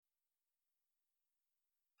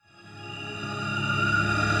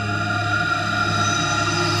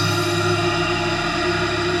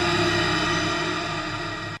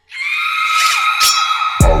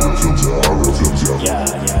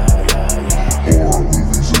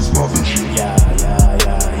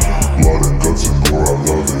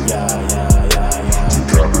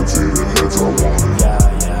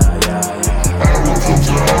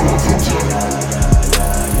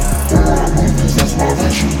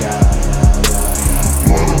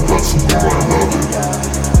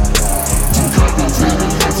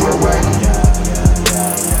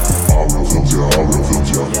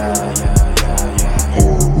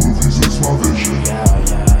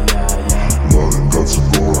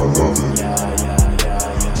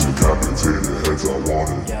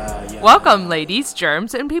Welcome, ladies,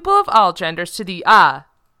 germs, and people of all genders to the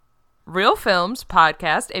Real Films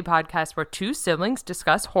Podcast, a podcast where two siblings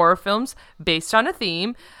discuss horror films based on a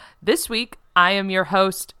theme. This week, I am your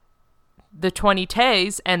host, the 20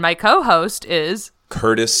 Tays, and my co-host is...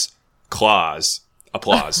 Curtis Claus.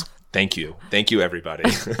 Applause. Thank you. Thank you, everybody.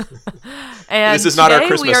 And this is not our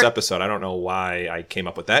Christmas episode. I don't know why I came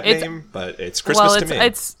up with that name, but it's Christmas to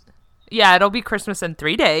me. Yeah, it'll be Christmas in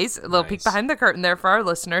 3 days. A little peek behind the curtain there for our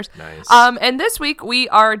listeners. Nice. And this week we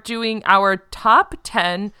are doing our top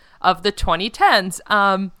 10 of the 2010s.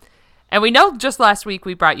 And we know just last week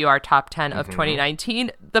we brought you our top 10 of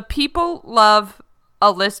 2019. The people love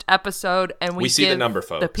a list episode, and we see give the number,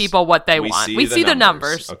 folks. The people what they want. We see the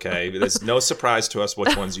numbers. Okay, there's no surprise to us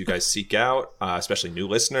which ones you guys seek out, especially new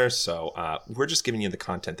listeners. So we're just giving you the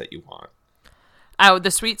content that you want. Oh,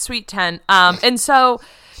 the sweet, sweet 10. And so...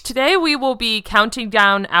 Today we will be counting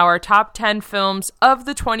down our top 10 films of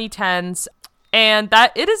the 2010s, and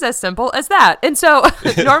that it is as simple as that. And so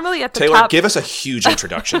normally at the Taylor, top... give us a huge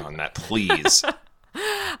introduction on that, please.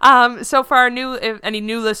 So for our any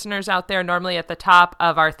new listeners out there, normally at the top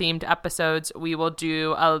of our themed episodes, we will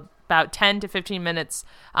do about 10 to 15 minutes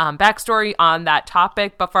backstory on that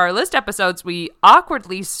topic. But for our list episodes, we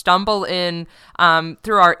awkwardly stumble in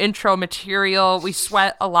through our intro material. We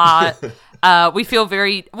sweat a lot. We feel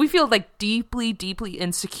like deeply, deeply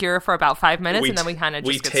insecure for about 5 minutes, and then we kind of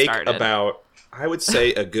just get started. We take about, I would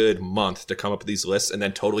say, a good month to come up with these lists, and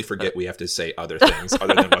then totally forget we have to say other things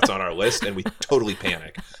other than what's on our list, and we totally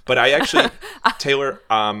panic. But Taylor,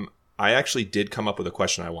 I actually did come up with a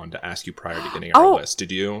question I wanted to ask you prior to getting our list.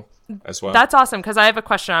 Did you as well? That's awesome, because I have a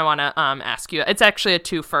question I want to ask you. It's actually a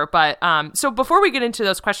twofer, but so before we get into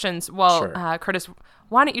those questions, sure. Curtis,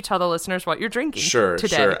 why don't you tell the listeners what you're drinking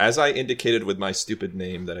today? Sure. As I indicated with my stupid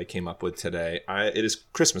name that I came up with today, it is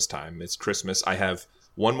Christmas time. It's Christmas. I have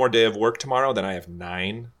one more day of work tomorrow, then I have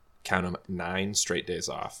 9 straight days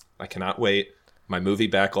off. I cannot wait. My movie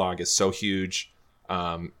backlog is so huge,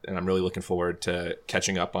 and I'm really looking forward to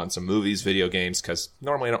catching up on some movies, video games, because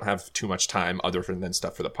normally I don't have too much time other than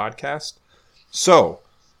stuff for the podcast. So,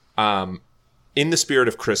 in the spirit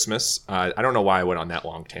of Christmas, I don't know why I went on that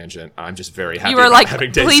long tangent. I'm just very happy about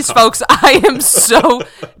having days please, off. Folks, I am so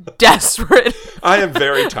desperate. I am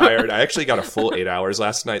very tired. I actually got a full 8 hours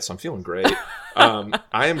last night, so I'm feeling great. I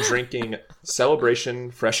am drinking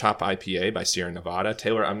Celebration Fresh Hop IPA by Sierra Nevada.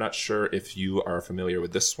 Taylor, I'm not sure if you are familiar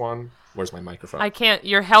with this one. Where's my microphone? I can't.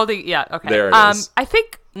 You're holding. Yeah, okay. There it is. I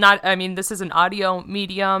think not. I mean, this is an audio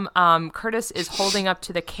medium. Curtis is holding up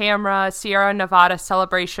to the camera Sierra Nevada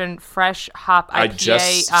Celebration Fresh Hop IPA. I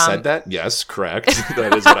just said that. Yes, correct.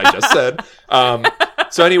 That is what I just said.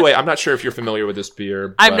 So anyway, I'm not sure if you're familiar with this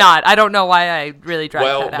beer. I'm not. I don't know why I really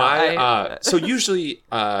dragged that out. So usually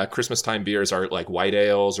Christmas time beers are like white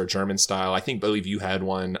ales or German style. I believe you had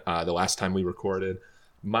one the last time we recorded.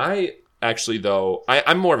 Actually, though,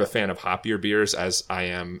 I'm more of a fan of hoppier beers as I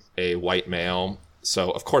am a white male.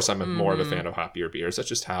 So, of course, I'm more of a fan of hoppier beers. That's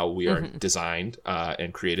just how we are designed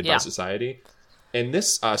and created by society. And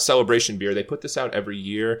this Celebration beer, they put this out every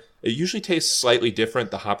year. It usually tastes slightly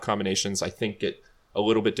different. The hop combinations, I think, get a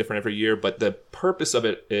little bit different every year. But the purpose of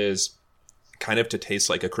it is kind of to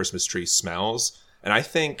taste like a Christmas tree smells. And I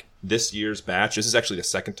think this year's batch, this is actually the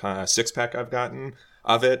second 6-pack I've gotten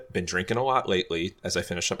of it. Been drinking a lot lately as I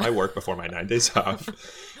finish up my work before my 9 days off.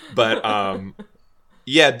 But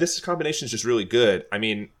yeah, this combination is just really good. I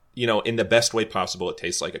mean, in the best way possible, it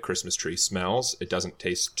tastes like a Christmas tree smells. It doesn't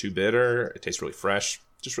taste too bitter. It tastes really fresh.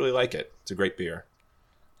 Just really like it. It's a great beer.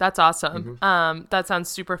 That's awesome. That sounds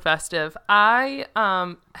super festive. I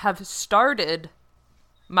have started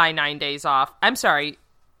my 9 days off. I'm sorry.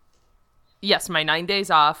 Yes, my 9 days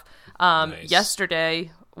off. Nice. Yesterday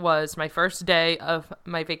was my first day of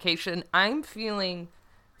my vacation. I'm feeling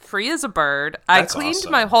free as a bird. That's I cleaned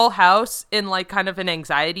awesome. my whole house in like kind of an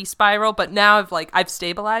anxiety spiral, but now I've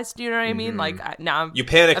stabilized. You know what I mean? Like now I'm you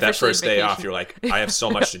panic that officially first day off. You're like, I have so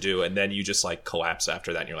much to do, and then you just like collapse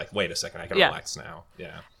after that. And you're like, wait a second, I can relax now.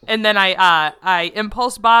 Yeah. And then I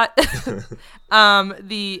impulse bought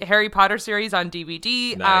the Harry Potter series on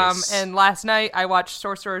DVD. Nice. And last night I watched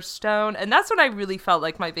Sorcerer's Stone, and that's when I really felt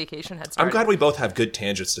like my vacation had started. I'm glad we both have good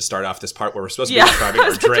tangents to start off this part where we're supposed to be describing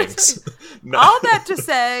our drinks. No. All that to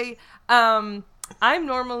say, I'm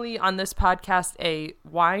normally on this podcast a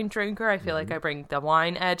wine drinker. I feel like I bring the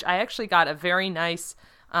wine edge. I actually got a very nice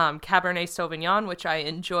Cabernet Sauvignon, which I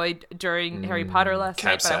enjoyed during Harry Potter last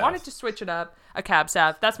night, but I wanted to switch it up. A Cab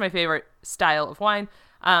Sav. That's my favorite style of wine.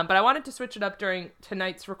 But I wanted to switch it up during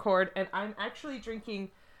tonight's record, and I'm actually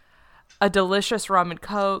drinking a delicious rum and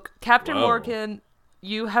Coke. Captain Morgan,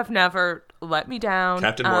 you have never let me down.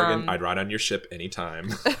 Captain Morgan, I'd ride on your ship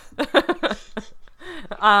anytime.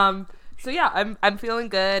 So yeah, I'm feeling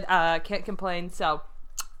good. Can't complain. So.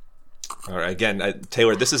 All right, again,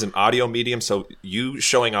 Taylor, this is an audio medium, so you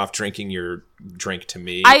showing off drinking your drink to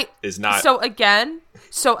me is not. So again,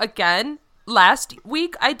 last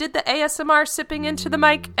week I did the ASMR sipping into the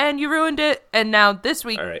mic and you ruined it, and now this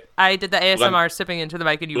week I did the ASMR sipping into the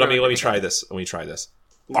mic and you ruined it. Let me try this.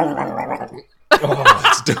 Oh,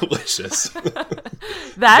 it's delicious.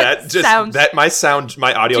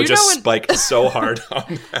 My audio just spiked so hard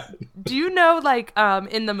on that. Do you know, like,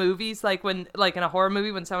 in the movies, like when, like in a horror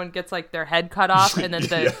movie, when someone gets like their head cut off and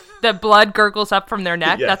then the blood gurgles up from their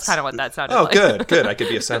neck? Yes. That's kind of what that sounded like. Oh, good. I could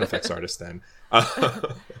be a sound effects artist then.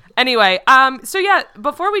 Anyway, so yeah,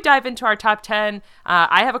 before we dive into our top 10,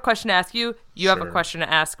 I have a question to ask you. You have a question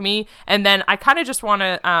to ask me. And then I kind of just want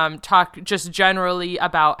to talk just generally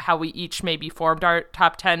about how we each maybe formed our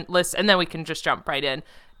top 10 lists, and then we can just jump right in.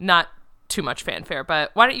 Not too much fanfare, but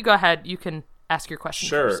why don't you go ahead? You can ask your question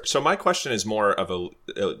first. So my question is more of a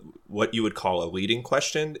what you would call a leading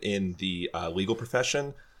question in the legal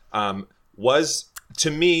profession. To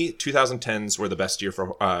me, 2010s were the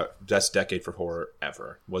best decade for horror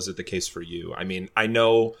ever. Was it the case for you? I mean, I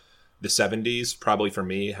know the 70s probably for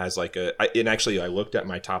me has like and actually I looked at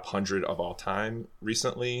my top 100 of all time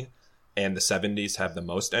recently, and the 70s have the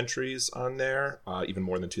most entries on there, even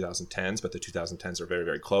more than 2010s, but the 2010s are very,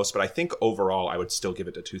 very close. But I think overall I would still give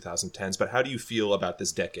it to 2010s. But how do you feel about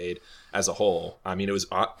this decade as a whole? I mean, it was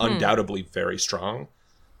undoubtedly very strong.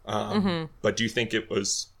 But do you think it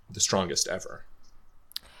was the strongest ever?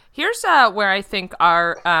 Here's where I think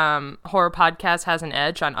our horror podcast has an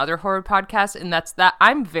edge on other horror podcasts, and that's that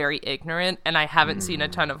I'm very ignorant and I haven't seen a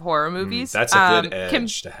ton of horror movies. That's a good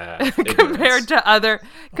edge to have compared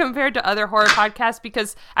to other horror podcasts.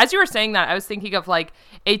 Because as you were saying that, I was thinking of like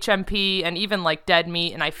HMP and even like Dead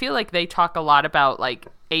Meat, and I feel like they talk a lot about like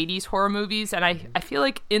 80s horror movies, and I feel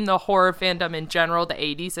like in the horror fandom in general, the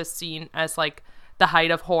 80s is seen as like the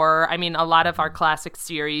height of horror. I mean, a lot of our classic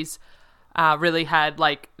series really had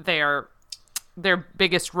like their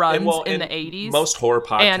biggest runs in the 80s. Most horror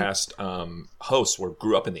podcast hosts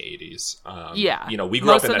grew up in the 80s. We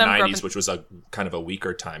grew up in the 90s, which was a kind of a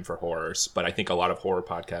weaker time for horrors. But I think a lot of horror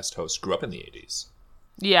podcast hosts grew up in the 80s.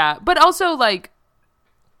 Yeah, but also like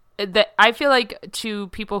I feel like to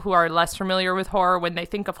people who are less familiar with horror, when they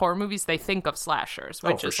think of horror movies, they think of slashers,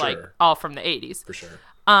 which is like all from the 80s. For sure.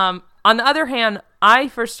 On the other hand, I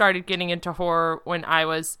first started getting into horror when I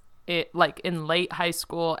was in late high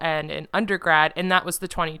school and in undergrad, and that was the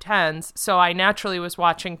 2010s. So I naturally was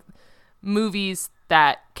watching movies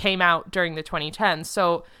that came out during the 2010s.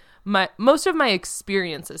 So most of my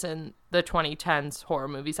experiences in the 2010s horror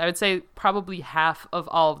movies, I would say probably half of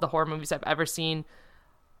all of the horror movies I've ever seen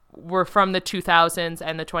were from the 2000s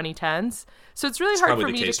and the 2010s. So it's really hard for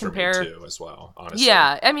me to compare. For me too, as well, honestly.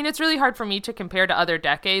 Yeah, I mean, it's really hard for me to compare to other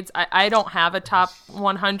decades. I don't have a top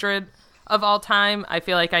 100 of all time. I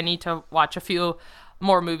feel like I need to watch a few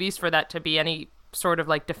more movies for that to be any sort of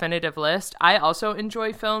like definitive list. I also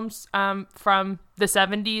enjoy films from the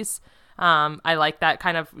 70s. I like that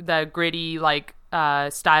kind of the gritty like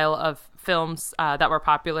style of films that were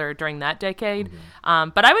popular during that decade.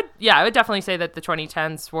 But I would definitely say that the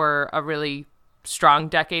 2010s were a really strong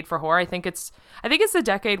decade for horror. I think it's the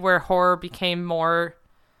decade where horror became more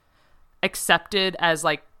accepted as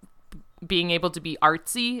like being able to be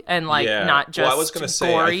artsy and like not just I was going to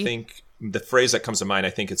say, gory. I think the phrase that comes to mind,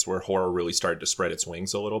 I think it's where horror really started to spread its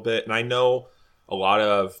wings a little bit. And I know a lot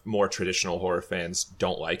of more traditional horror fans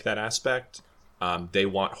don't like that aspect. They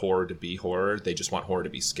want horror to be horror. They just want horror to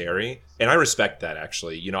be scary. And I respect that,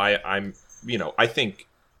 actually. I think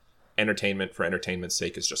entertainment for entertainment's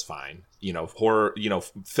sake is just fine. Horror,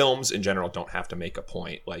 films in general don't have to make a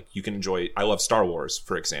point. Like, you can enjoy, I love Star Wars,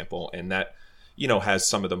 for example, and that has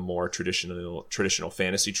some of the more traditional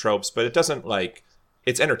fantasy tropes, but it doesn't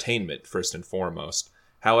it's entertainment first and foremost.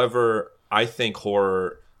 However, I think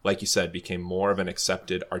horror, like you said, became more of an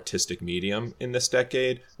accepted artistic medium in this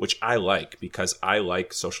decade, which I like because I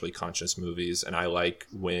like socially conscious movies, and I like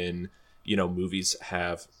when, movies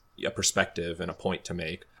have a perspective and a point to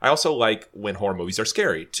make. I also like when horror movies are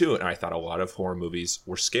scary too, and I thought a lot of horror movies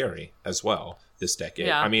were scary as well this decade.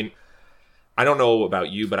 Yeah. I mean, I don't know about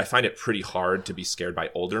you, but I find it pretty hard to be scared by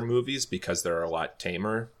older movies because they're a lot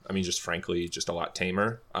tamer. I mean, just frankly, just a lot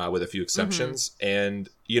tamer, with a few exceptions. And,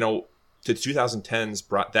 the 2010s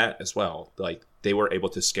brought that as well. Like, they were able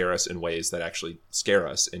to scare us in ways that actually scare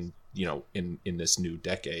us in this new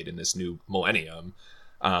decade, in this new millennium.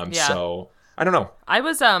 So I don't know. I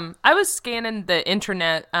was scanning the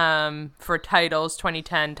internet for titles,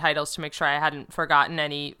 2010 titles, to make sure I hadn't forgotten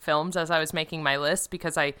any films as I was making my list,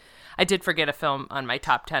 because I did forget a film on my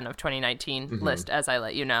top 10 of 2019 list, as I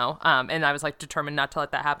let you know. And I was like determined not to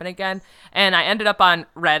let that happen again. And I ended up on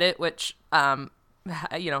Reddit, which,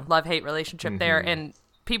 love-hate relationship there. And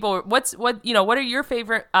people, what are your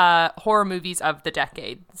favorite horror movies of the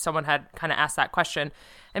decade? Someone had kind of asked that question.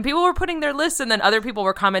 And people were putting their lists, and then other people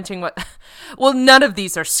were commenting, well, none of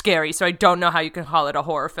these are scary, so I don't know how you can call it a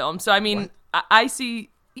horror film. So, I mean, I see,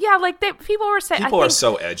 people were saying... People are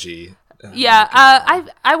so edgy. Yeah,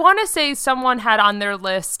 I want to say someone had on their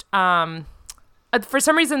list, for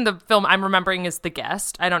some reason, the film I'm remembering is The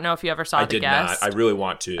Guest. I don't know if you ever saw The Guest. I did not. I really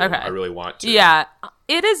want to. Okay. I really want to. Yeah,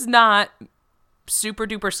 it is not super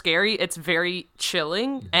duper scary. It's very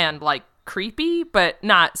chilling and, like, creepy, but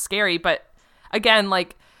not scary. But, again,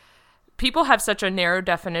 like... people have such a narrow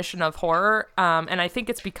definition of horror, and I think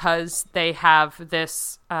it's because they have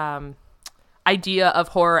this idea of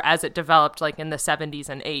horror as it developed, like in the 70s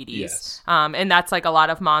and 80s. Yes. And that's like a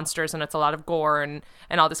lot of monsters, and it's a lot of gore and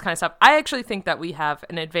all this kind of stuff. I actually think that we have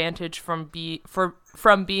an advantage from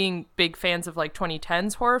being big fans of like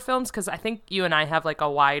 2010s horror films, because I think you and I have like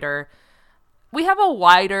a wider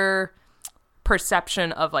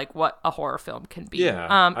perception of like what a horror film can be.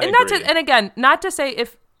 Yeah, and again, not to say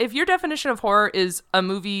if your definition of horror is a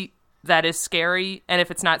movie that is scary, and if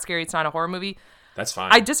it's not scary, it's not a horror movie, that's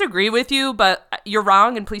fine. I disagree with you, but you're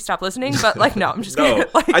wrong, and please stop listening. But like, no, I'm just no.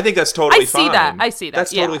 kidding. Like, I think that's totally fine. I see that.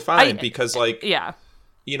 That's totally fine because, like, yeah,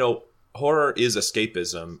 horror is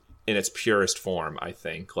escapism in its purest form. I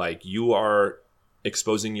think, like, you are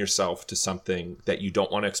exposing yourself to something that you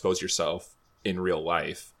don't want to expose yourself in real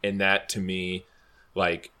life, and that to me,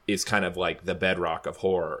 like, is kind of like the bedrock of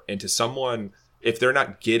horror. And to someone, if they're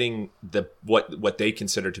not getting what they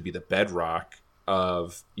consider to be the bedrock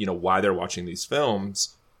of why they're watching these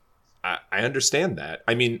films, I understand that.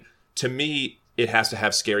 I mean, to me, it has to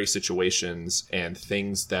have scary situations and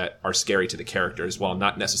things that are scary to the characters while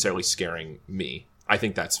not necessarily scaring me. I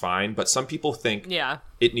think that's fine, but some people think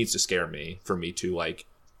it needs to scare me for me to like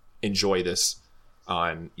enjoy this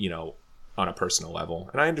on a personal level,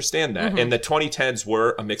 and I understand that. And the 2010s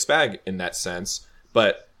were a mixed bag in that sense,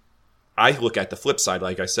 but I look at the flip side.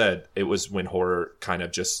 Like I said, it was when horror kind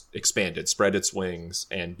of just expanded, spread its wings,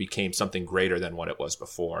 and became something greater than what it was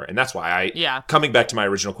before. And that's why coming back to my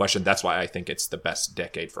original question, that's why I think it's the best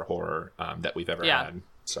decade for horror that we've ever had.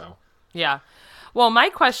 So, yeah. Well, my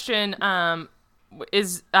question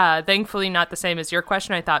is thankfully not the same as your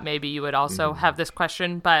question. I thought maybe you would also have this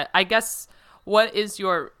question, but I guess what is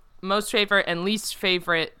your most favorite and least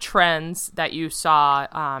favorite trends that you saw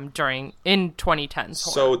in 2010s?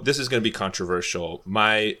 So this is going to be controversial.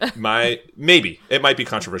 My maybe it might be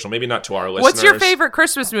controversial. Maybe not to our listeners. What's your favorite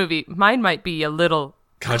Christmas movie? Mine might be a little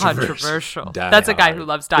controversial. That's a guy who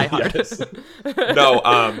loves Die Hard. Yes.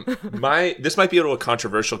 No, this might be a little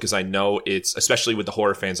controversial because I know it's, especially with the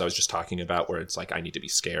horror fans I was just talking about, where it's like I need to be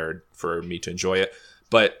scared for me to enjoy it.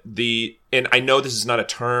 But and I know this is not a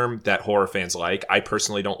term that horror fans like. I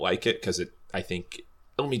personally don't like it because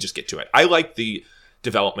let me just get to it. I like the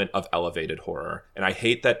development of elevated horror, and I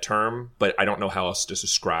hate that term, but I don't know how else to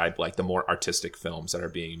describe like the more artistic films that are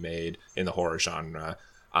being made in the horror genre.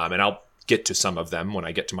 And I'll get to some of them when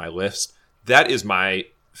I get to my list. That is my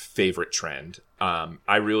favorite trend.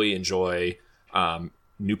 I really enjoy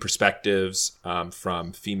new perspectives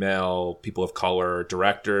from female, people of color,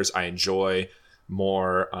 directors. I enjoy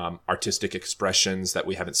more artistic expressions that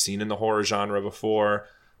we haven't seen in the horror genre before.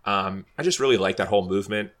 I just really like that whole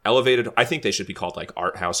movement. Elevated, I think they should be called like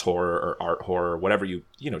art house horror or art horror, whatever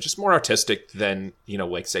just more artistic than,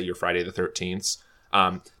 like say your Friday the 13th.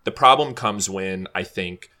 The problem comes when I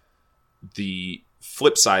think the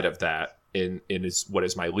flip side of that is what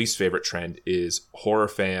is my least favorite trend is horror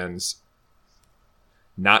fans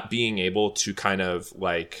not being able to kind of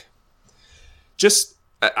like just,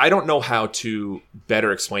 I don't know how to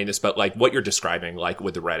better explain this, but like what you're describing, like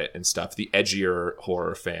with the Reddit and stuff, the edgier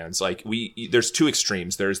horror fans, like there's two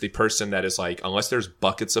extremes. There's the person that is like, unless there's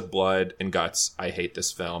buckets of blood and guts, I hate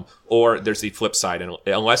this film. Or there's the flip side. And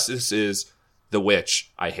unless this is The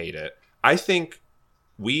Witch, I hate it. I think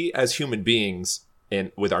we as human beings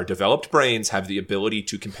and with our developed brains have the ability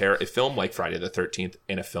to compare a film like Friday the 13th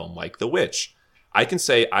and a film like The Witch. I can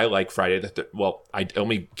say I like I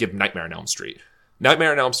only give Nightmare on Elm Street.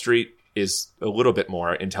 Nightmare on Elm Street is a little bit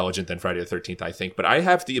more intelligent than Friday the 13th, I think. But I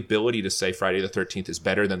have the ability to say Friday the 13th is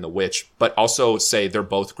better than The Witch, but also say they're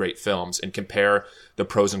both great films and compare the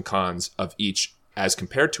pros and cons of each as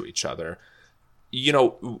compared to each other. You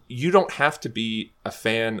know, you don't have to be a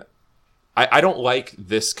fan. I don't like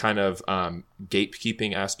this kind of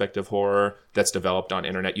gatekeeping aspect of horror that's developed on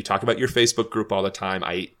internet. You talk about your Facebook group all the time.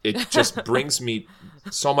 It just brings me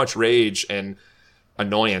so much rage and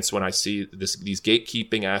annoyance when I see these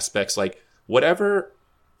gatekeeping aspects. Like, whatever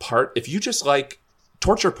part, if you just like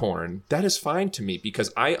torture porn, that is fine to me,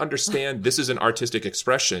 because I understand this is an artistic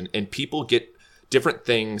expression and people get different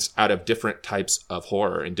things out of different types of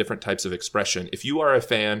horror and different types of expression. If you are a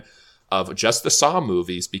fan of just the Saw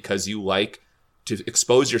movies because you like to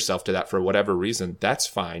expose yourself to that for whatever reason, that's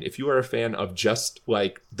fine. If you are a fan of just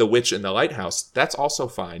like The Witch and The Lighthouse, that's also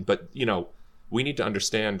fine. But, you know, we need to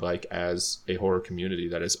understand, like, as a horror community,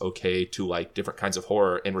 that it's okay to like different kinds of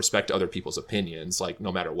horror and respect other people's opinions, like,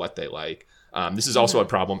 no matter what they like. This is also a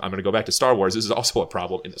problem. I'm going to go back to Star Wars. This is also a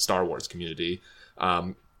problem in the Star Wars community.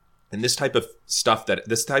 And this type of stuff,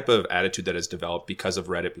 this type of attitude that has developed because of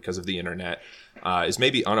Reddit, because of the internet, is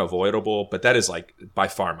maybe unavoidable, but that is like by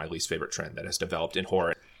far my least favorite trend that has developed in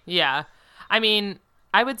horror. Yeah. I mean,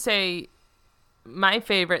 I would say my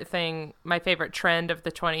favorite trend of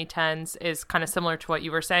the 2010s is kind of similar to what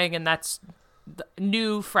you were saying, and that's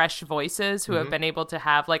new, fresh voices who have been able to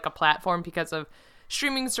have like a platform because of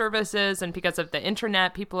streaming services and because of the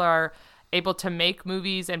internet. People are able to make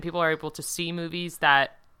movies and people are able to see movies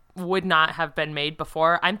that would not have been made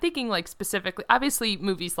before. I'm thinking like specifically, obviously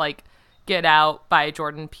movies like Get Out by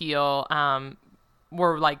Jordan Peele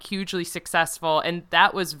were like hugely successful, and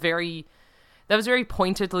that was very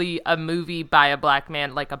pointedly a movie by a black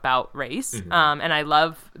man, like about race. And I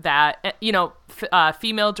love that. You know,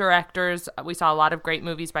 female directors, we saw a lot of great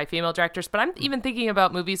movies by female directors, but I'm even thinking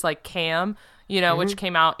about movies like Cam, you know, which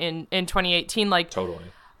came out in 2018, like totally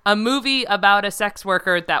a movie about a sex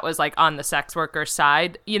worker that was like on the sex worker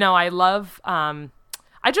side. You know, I love,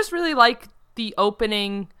 I just really like the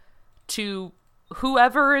opening to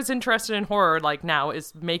whoever is interested in horror, like now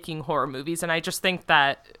is making horror movies. And I just think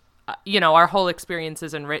that, you know, our whole experience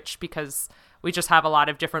is enriched because we just have a lot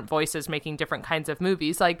of different voices making different kinds of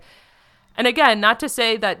movies. Like, and again, not to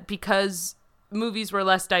say that because movies were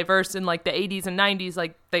less diverse in like the 80s and 90s,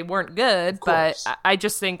 like they weren't good, but I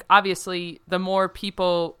just think obviously the more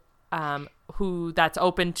people who that's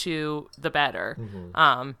open to, the better.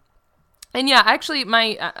 And yeah, actually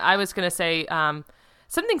I was going to say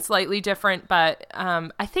something slightly different, but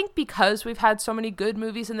I think because we've had so many good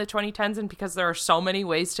movies in the 2010s and because there are so many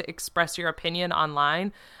ways to express your opinion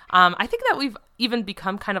online, I think that we've even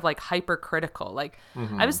become kind of like hypercritical. Like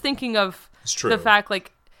I was thinking of the fact,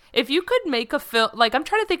 like, if you could make a film, like I'm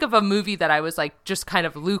trying to think of a movie that I was like just kind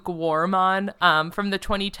of lukewarm on from the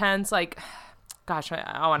 2010s. Like, gosh,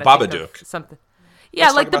 I want to think of something. Yeah,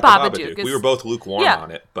 Let's like the Babadook. Babadook. We were both lukewarm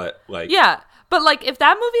on it, but like... Yeah, but like if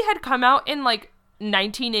that movie had come out in like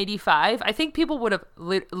 1985, I think people would have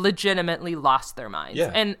legitimately lost their minds.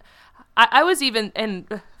 Yeah. And I was even,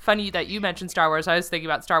 and funny that you mentioned Star Wars, I was thinking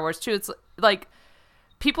about Star Wars too. It's like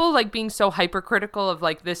people like being so hypercritical of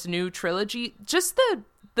like this new trilogy, just the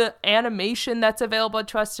animation that's available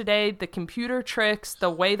to us today, the computer tricks, the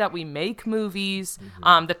way that we make movies,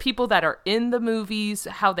 the people that are in the movies,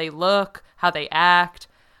 how they look, how they act.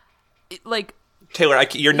 Like, Taylor,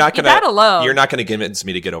 you're not gonna convince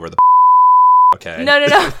me to get over the okay. No.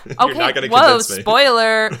 Okay. You're not gonna convince me.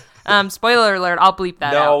 Spoiler. Spoiler alert. I'll bleep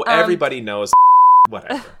that out. No, everybody knows.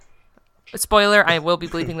 Whatever. Spoiler. I will be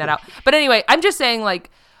bleeping that out. But anyway, I'm just saying, like,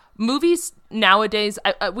 movies nowadays,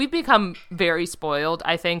 we've become very spoiled,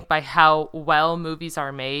 I think, by how well movies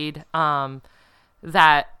are made.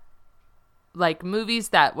 That, like, movies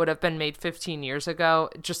that would have been made 15 years ago,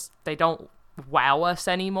 just, they don't wow us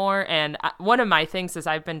anymore. And one of my things is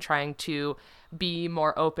I've been trying to be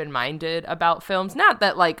more open-minded about films. Not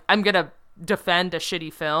that, like, I'm going to defend a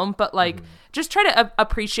shitty film, but, like, just try to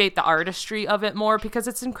appreciate the artistry of it more, because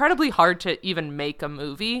it's incredibly hard to even make a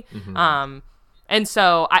movie. And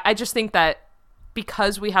so I just think that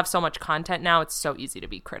because we have so much content now, it's so easy to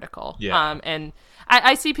be critical. Yeah. And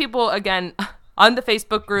I see people, again, on the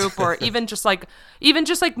Facebook group, or even just like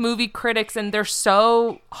movie critics, and they're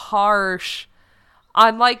so harsh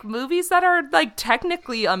on like movies that are like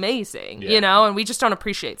technically amazing, you know, and we just don't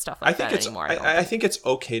appreciate stuff like that anymore. I think it's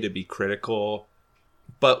okay to be critical,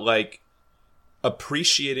 but like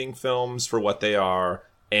appreciating films for what they are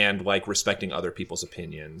and like respecting other people's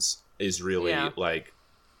opinions is really like,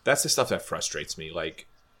 that's the stuff that frustrates me. Like,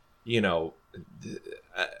 you know,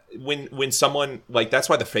 when someone, like, that's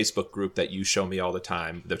why the Facebook group that you show me all the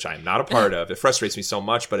time, which I'm not a part of, it frustrates me so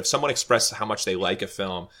much. But if someone expresses how much they like a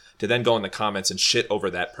film, to then go in the comments and shit over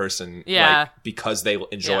that person, like, because they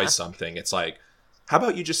enjoy something, it's like, how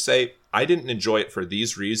about you just say, I didn't enjoy it for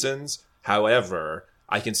these reasons. However,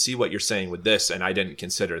 I can see what you're saying with this, and I didn't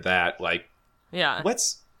consider that. Like,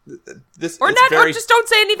 let's this or not, or just don't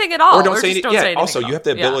say anything at all, or don't say anything. Yeah. Also, you have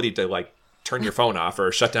the ability to to, like, turn your phone off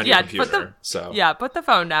or shut down your computer. Put the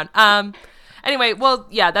phone down. Anyway, well,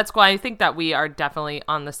 yeah, that's why I think that we are definitely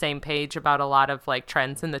on the same page about a lot of, like,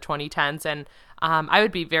 trends in the 2010s. And I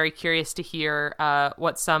would be very curious to hear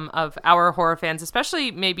what some of our horror fans,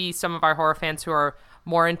 especially maybe some of our horror fans who are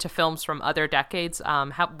more into films from other decades,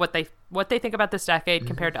 what they think about this decade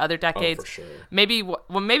compared to other decades. Oh, for sure. Maybe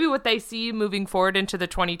what they see moving forward into the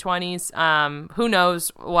 2020s. Who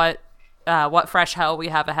knows what fresh hell we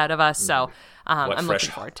have ahead of us. So I'm looking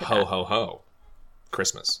forward to that. Ho, ho.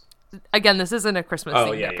 Christmas. Again, this isn't a Christmas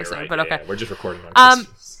themed episode, right. but okay. Yeah. We're just recording on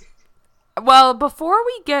Christmas. Well, before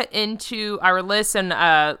we get into our list, and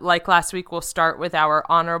like last week, we'll start with our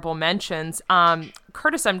honorable mentions.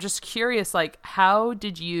 Curtis, I'm just curious, like, how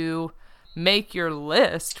did you make your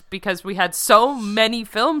list? Because we had so many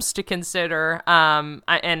films to consider. I'm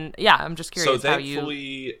just curious how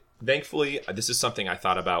you... Thankfully, this is something I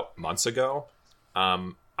thought about months ago.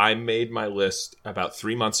 I made my list about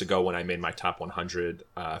 3 months ago when I made my top 100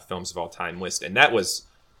 films of all time list. And that was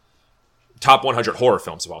top 100 horror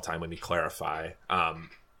films of all time, let me clarify,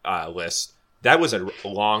 list. That was a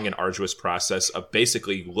long and arduous process of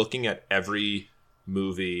basically looking at every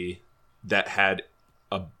movie that had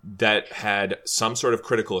some sort of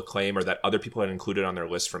critical acclaim or that other people had included on their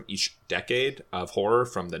list from each decade of horror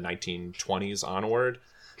from the 1920s onward.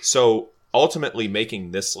 So ultimately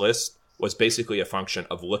making this list was basically a function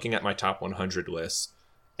of looking at my top 100 list,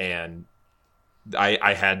 and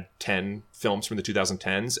I had 10 films from the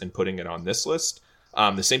 2010s and putting it on this list.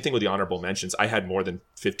 The same thing with the honorable mentions. I had more than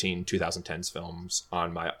 15 2010s films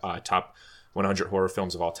on my top 100 horror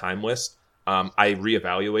films of all time list. I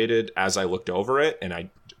reevaluated as I looked over it, and I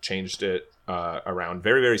changed it around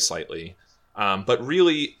very, very slightly. But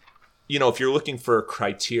really, you know, if you're looking for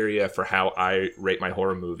criteria for how I rate my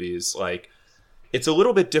horror movies, like, it's a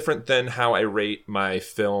little bit different than how I rate my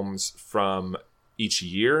films from each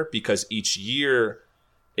year, because each year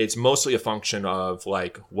it's mostly a function of,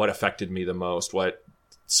 like, what affected me the most, what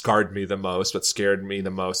scarred me the most, what scared me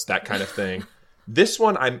the most, that kind of thing. This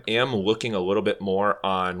one, I am looking a little bit more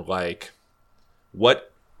on, like,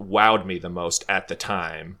 what wowed me the most at the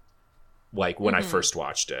time, like, when I first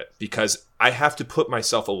watched it, because I have to put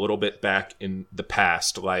myself a little bit back in the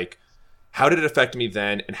past. Like, how did it affect me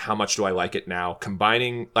then, and how much do I like it now?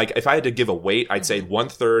 Combining, like, if I had to give a weight, I'd say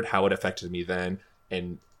 1/3 how it affected me then,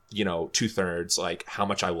 and, you know, 2/3 like how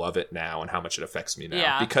much I love it now and how much it affects me now.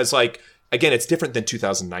 Yeah. Because, like, again, it's different than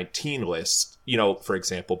 2019 lists, you know, for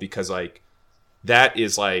example, because, like, that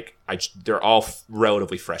is, like, they're all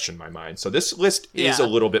relatively fresh in my mind. So this list is a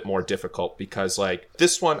little bit more difficult because, like,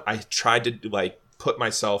 this one I tried to, like, put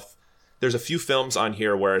myself. There's a few films on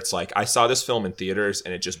here where it's like, I saw this film in theaters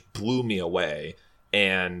and it just blew me away.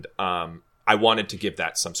 And I wanted to give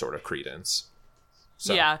that some sort of credence.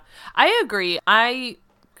 So. Yeah, I agree. I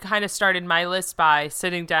kind of started my list by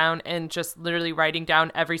sitting down and just literally writing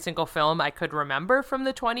down every single film I could remember from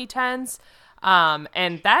the 2010s.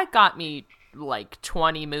 And that got me like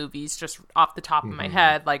 20 movies just off the top of my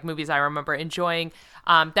head, like movies I remember enjoying.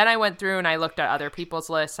 Then I went through and I looked at other people's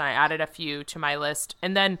lists and I added a few to my list.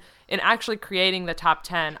 And then in actually creating the top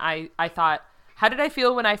 10, I thought, how did I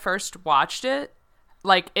feel when I first watched it?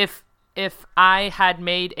 Like, if I had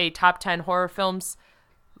made a top 10 horror films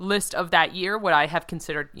list of that year, would I have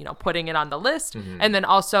considered, you know, putting it on the list? And then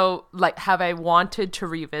also, like, have I wanted to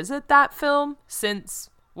revisit that film since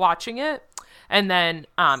watching it? And then,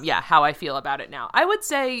 how I feel about it now. I would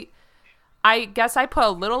say, I guess I put a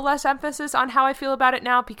little less emphasis on how I feel about it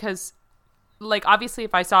now because, like, obviously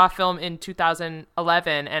if I saw a film in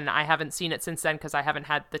 2011 and I haven't seen it since then because I haven't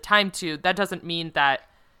had the time to, that doesn't mean that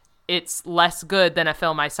it's less good than a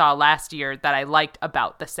film I saw last year that I liked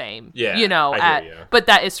about the same. Yeah, you know, I hear you. But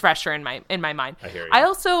that is fresher in my mind. I hear you. I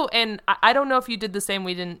also, and I don't know if you did the same,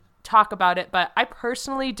 we didn't talk about it, but I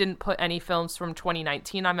personally didn't put any films from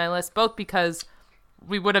 2019 on my list, both because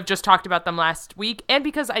we would have just talked about them last week and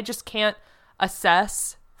because I just can't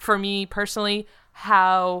assess, for me personally,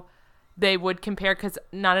 how they would compare because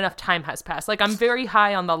not enough time has passed. Like, I'm very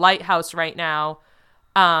high on The Lighthouse right now,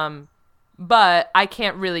 but I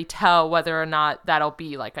can't really tell whether or not that'll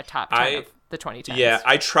be like a top 10 of the 2010s. Yeah,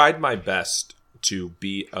 I tried my best to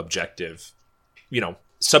be objective, you know,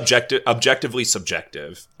 objectively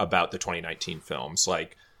subjective about the 2019 films.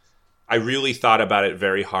 Like, I really thought about it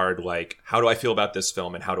very hard. Like, how do I feel about this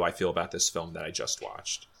film, and how do I feel about this film that I just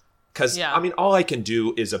watched? Because I mean, all I can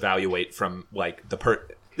do is evaluate from like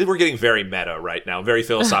we're getting very meta right now, very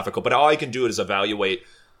philosophical. But all I can do is evaluate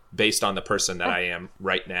based on the person that I am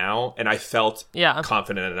right now. And I felt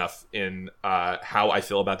confident enough in how I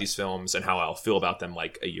feel about these films and how I'll feel about them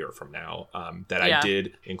like a year from now. That I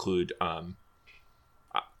did include. I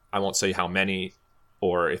won't say how many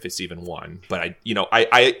or if it's even one, but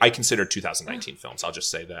I consider 2019 films. I'll just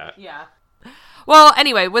say that. Yeah. Well,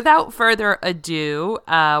 anyway, without further ado,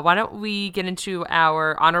 why don't we get into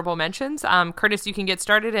our honorable mentions? Curtis, you can get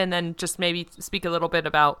started and then just maybe speak a little bit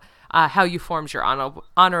about how you formed your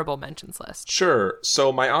honorable mentions list. Sure.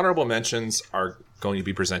 So my honorable mentions are going to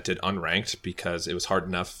be presented unranked because it was hard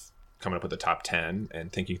enough coming up with the top 10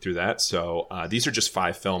 and thinking through that. So these are just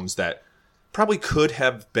 5 films that probably could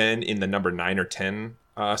have been in the number 9 or 10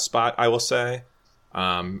 spot, I will say.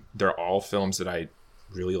 They're all films that I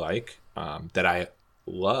really like. That I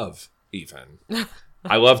love even.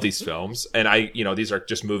 I love these films, and these are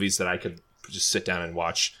just movies that I could just sit down and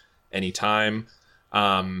watch anytime.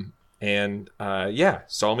 So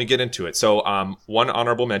let me get into it. So one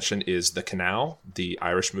honorable mention is The Canal, the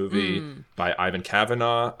Irish movie by Ivan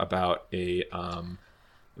Kavanagh about a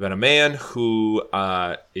man who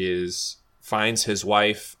finds his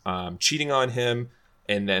wife cheating on him,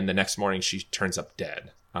 and then the next morning she turns up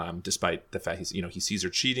dead. Despite the fact he sees her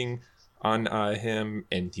cheating on him,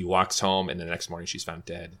 and he walks home, and the next morning she's found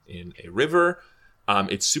dead in a river.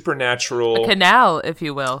 It's supernatural. A canal, if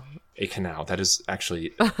you will. A canal. That is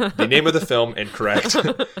actually the name of the film, and correct.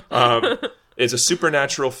 It's a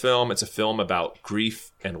supernatural film. It's a film about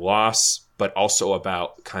grief and loss, but also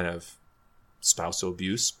about kind of spousal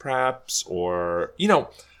abuse, perhaps, or,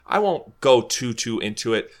 I won't go too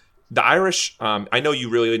into it. The Irish, I know you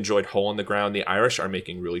really enjoyed Hole in the Ground. The Irish are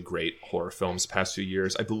making really great horror films the past few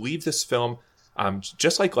years. I believe this film,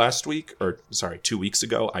 just like 2 weeks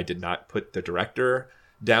ago, I did not put the director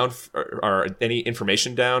down or any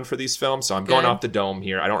information down for these films. So I'm going off the dome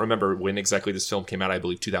here. I don't remember when exactly this film came out. I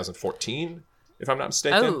believe 2014, if I'm not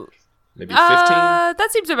mistaken. Oh. Maybe 15? That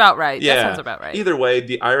seems about right. Yeah. That sounds about right. Either way,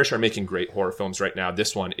 the Irish are making great horror films right now.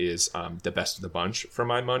 This one is the best of the bunch for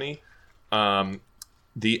my money.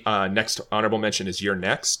 The next honorable mention is You're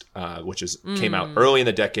Next, which came out early in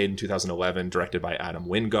the decade in 2011, directed by Adam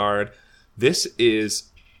Wingard. This is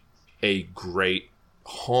a great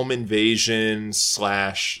home invasion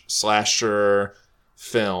slasher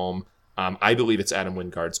film. I believe it's Adam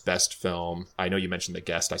Wingard's best film. I know you mentioned The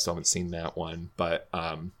Guest. I still haven't seen that one, but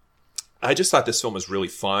I just thought this film was really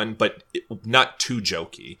fun, but not too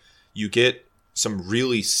jokey. You get some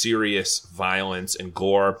really serious violence and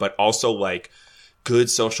gore, but also like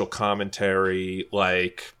good social commentary,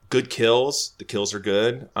 like good kills. The kills are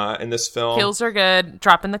good in this film. Kills are good.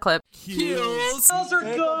 Drop in the clip. Kills are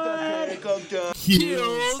good.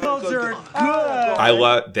 Kills are good. I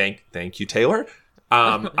love. Thank you, Taylor.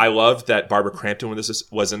 I love that Barbara Crampton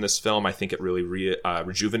was in this film. I think it really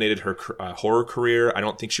rejuvenated her horror career. I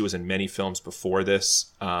don't think she was in many films before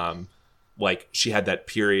this. Like she had that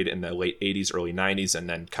period in the late 80s, early 90s, and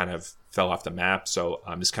then kind of fell off the map. So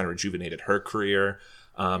this kind of rejuvenated her career.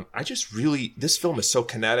 This film is so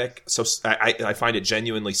kinetic. So I find it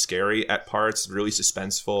genuinely scary at parts, really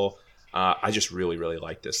suspenseful. I just really, really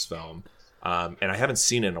like this film. And I haven't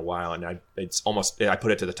seen it in a while, and I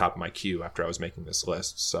put it to the top of my queue after I was making this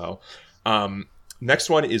list. So, next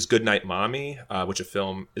one is Goodnight Mommy, which is a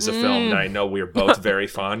film that I know we're both very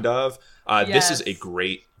fond of. Yes. This is a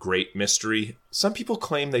great mystery. Some people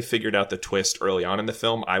claim they figured out the twist early on in the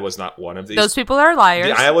film. I was not one of these. Those people are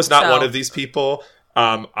liars. I was not one of these people.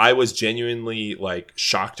 I was genuinely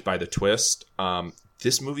shocked by the twist.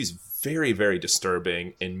 This movie's very, very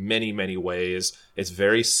disturbing in many, many ways. It's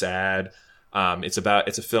very sad. It's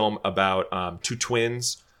a film about two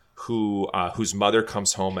twins whose mother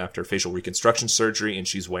comes home after facial reconstruction surgery, and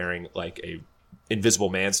she's wearing a Invisible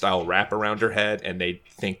Man style wrap around her head, and they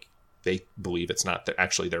believe it's not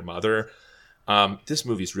actually their mother. This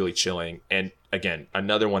movie's really chilling, and again,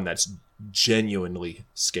 another one that's genuinely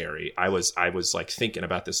scary. I was thinking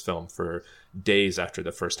about this film for days after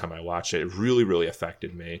the first time I watched it. It really, really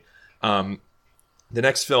affected me. The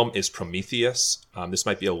next film is Prometheus. This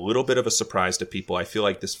might be a little bit of a surprise to people. I feel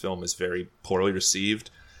like this film is very poorly received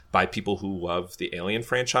by people who love the Alien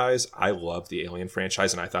franchise. I love the Alien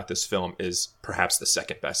franchise, and I thought this film is perhaps the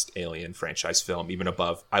second best Alien franchise film, even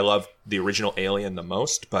above. I love the original Alien the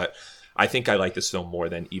most, but I think I like this film more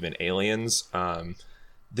than even Aliens.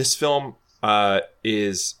 This film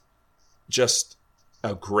is just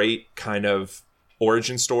a great kind of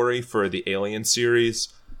origin story for the Alien series.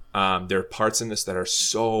 There are parts in this that are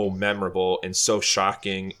so memorable and so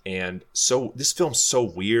shocking, and this film's so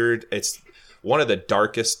weird. It's one of the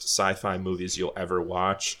darkest sci-fi movies you'll ever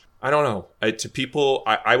watch. I don't know. To people,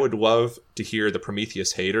 I would love to hear the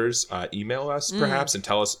Prometheus haters email us, perhaps, and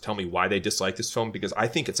tell me why they dislike this film, because I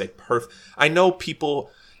think it's I know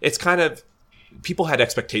people. It's kind of, people had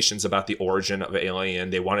expectations about the origin of Alien.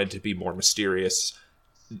 They wanted it to be more mysterious.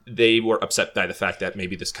 They were upset by the fact that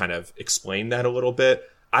maybe this kind of explained that a little bit.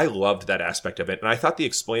 I loved that aspect of it, and I thought the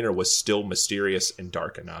explainer was still mysterious and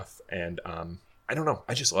dark enough. And I don't know.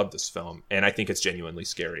 I just love this film, and I think it's genuinely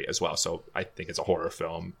scary as well. So I think it's a horror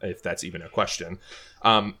film, if that's even a question.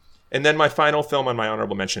 And then my final film on my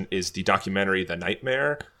honorable mention is the documentary The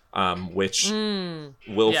Nightmare, which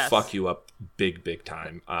will fuck you up big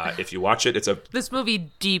time if you watch it. This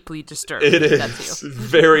movie deeply disturbing. It is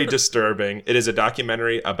very disturbing. It is a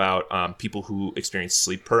documentary about people who experience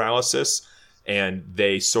sleep paralysis, and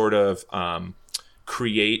they sort of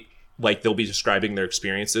create, like, they'll be describing their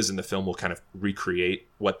experiences, and the film will kind of recreate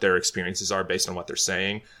what their experiences are based on what they're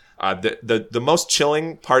saying. The most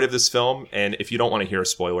chilling part of this film, and if you don't want to hear a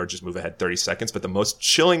spoiler, just move ahead 30 seconds, but the most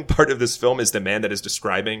chilling part of this film is the man that is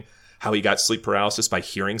describing how he got sleep paralysis by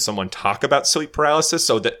hearing someone talk about sleep paralysis.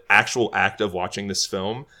 So the actual act of watching this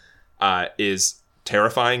film is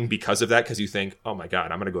terrifying because of that, because you think, oh my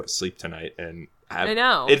God, I'm going to go to sleep tonight. And I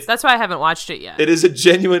know. That's why I haven't watched it yet. It is a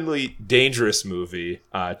genuinely dangerous movie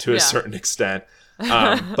to a certain extent.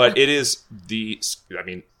 But it is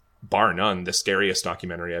bar none, the scariest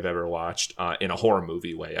documentary I've ever watched, in a horror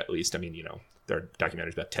movie way, at least. I mean, there are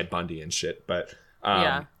documentaries about Ted Bundy and shit. But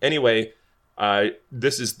anyway,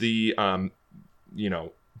 this is the,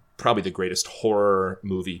 probably the greatest horror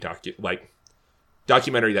movie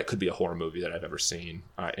documentary that could be a horror movie that I've ever seen.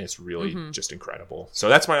 And it's really just incredible. So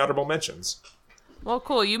that's my honorable mentions. Well,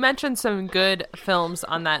 cool. You mentioned some good films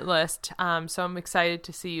on that list. So I'm excited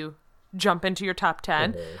to see you jump into your top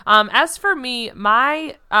 10. As for me,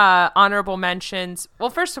 my honorable mentions,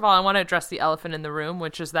 well, first of all, I want to address the elephant in the room,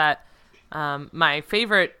 which is that my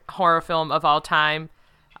favorite horror film of all time,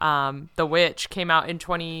 The Witch, came out in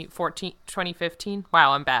 2015.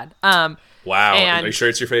 Wow, I'm bad. Wow. Are you sure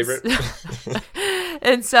it's your favorite?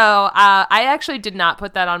 And so I actually did not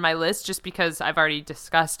put that on my list just because I've already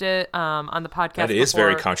discussed it on the podcast. That is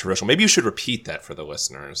very controversial. Maybe you should repeat that for the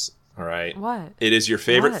listeners. All right. What? It is your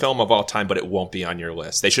favorite film of all time, but it won't be on your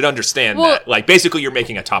list. They should understand that. Like, basically, you're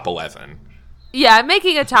making a top 11. Yeah, I'm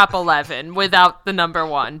making a top 11 without the number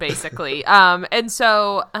 1, basically. And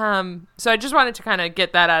so I just wanted to kind of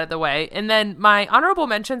get that out of the way. And then my honorable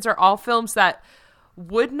mentions are all films that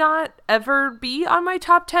would not ever be on my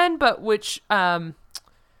top 10, but which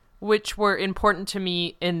were important to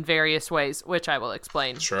me in various ways, which I will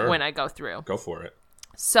explain when I go through. Go for it.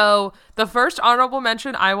 So the first honorable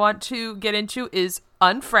mention I want to get into is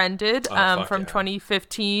Unfriended from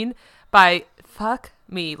 2015 by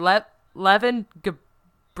Levin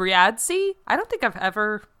Gabriadze. I don't think I've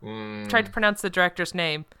ever tried to pronounce the director's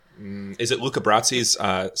name. Is it Luca Brazzi's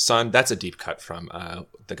son? That's a deep cut from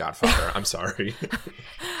The Godfather. I'm sorry.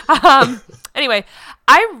 Anyway,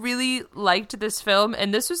 I really liked this film,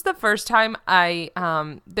 and this was the first time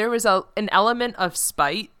there was an element of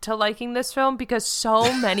spite to liking this film because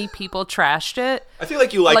so many people trashed it. I feel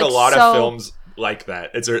like you like a lot of films like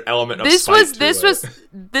that. It's an element of spite.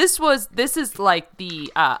 This is like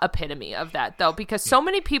the epitome of that, though, because so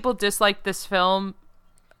many people disliked this film.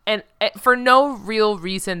 And for no real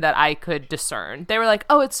reason that I could discern. They were like,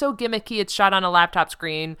 oh, it's so gimmicky. It's shot on a laptop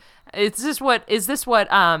screen. Is this what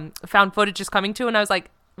found footage is coming to? And I was like,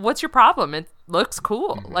 what's your problem? It looks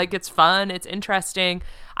cool. Mm-hmm. Like, it's fun. It's interesting.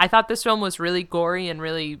 I thought this film was really gory and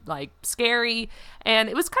really, like, scary. And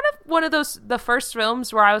it was kind of one of the first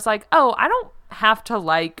films where I was like, oh, I don't have to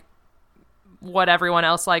like what everyone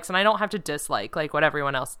else likes. And I don't have to dislike, like, what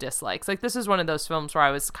everyone else dislikes. Like, this is one of those films where I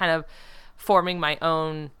was kind of forming my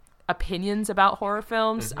own opinions about horror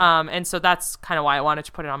films. And so that's kind of why I wanted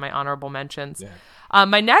to put it on my honorable mentions. Yeah.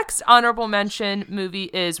 My next honorable mention movie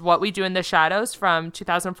is What We Do in the Shadows from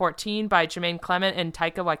 2014 by Jermaine Clement and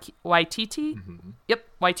Taika Waititi. Yep,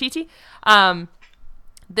 Waititi.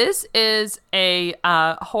 This is a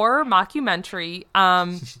horror mockumentary.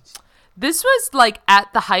 This was like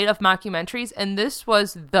at the height of mockumentaries, and this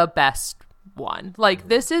was the best one. Like,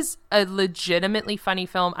 this is a legitimately funny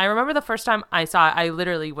film. I remember the first time I saw it, I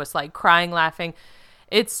literally was like crying, laughing.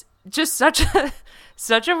 It's just such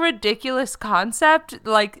a ridiculous concept,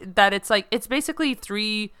 like that. It's like, it's basically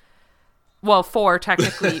 4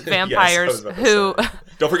 technically vampires who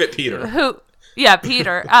don't forget Peter.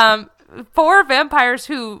 Peter, four vampires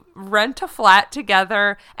who rent a flat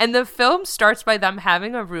together, and the film starts by them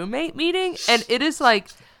having a roommate meeting, and it is like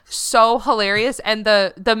so hilarious. And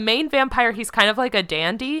the main vampire, he's kind of like a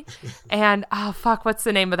dandy, and oh fuck, what's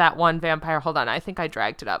the name of that one vampire? Hold on, I think I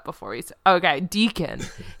dragged it up before. Deacon.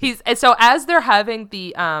 And so as they're having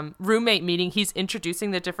the roommate meeting, he's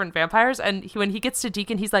introducing the different vampires, and when he gets to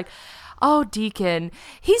Deacon, he's like, oh, Deacon,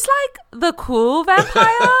 he's like the cool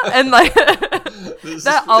vampire. And like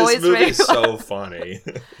that always this movie makes is so funny.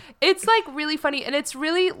 It's like really funny, and it's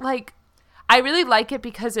really like, I really like it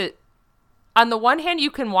because it, on the one hand,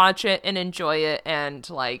 you can watch it and enjoy it, and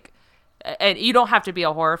like, and you don't have to be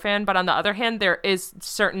a horror fan, but on the other hand, there is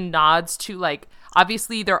certain nods to, like,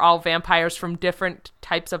 obviously they're all vampires from different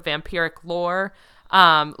types of vampiric lore.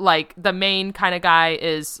 Like the main kind of guy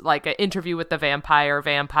is like an Interview with the Vampire.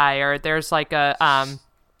 There's like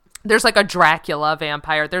a Dracula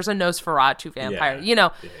vampire. There's a Nosferatu vampire, Yeah.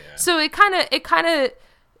 So it kind of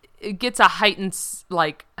gets a heightened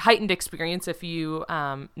experience if you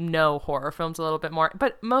know horror films a little bit more,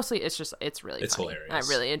 but mostly it's really funny. Hilarious. I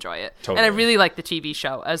really enjoy it. Totally. And I really like the TV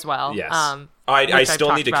show as well. Yes. I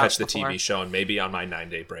still need to catch the before. TV show, and maybe on my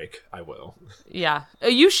 9-day break I will. Yeah.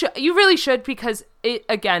 You really should, because it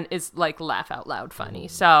again is like laugh out loud funny.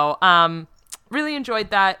 So really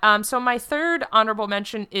enjoyed that. So my third honorable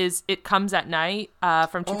mention is It Comes at Night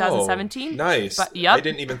from 2017. Nice. But, yep. I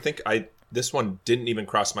didn't even think this one didn't even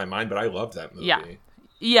cross my mind, but I love that movie.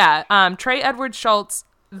 Yeah. Trey Edward Schultz.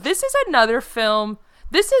 This is another film.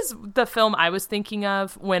 This is the film I was thinking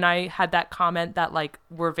of when I had that comment that, like,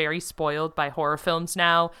 we're very spoiled by horror films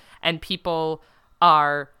now, and people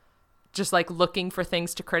are just like looking for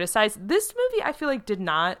things to criticize. This movie, I feel like, didn't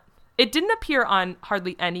appear on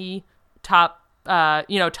hardly any top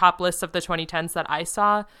lists of the 2010s that I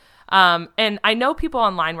saw. And I know people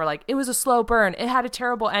online were like, it was a slow burn. It had a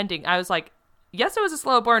terrible ending. I was like, yes, it was a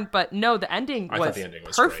slow burn, but no, the ending was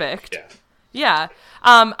perfect. Great. Yeah.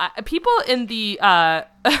 People in the,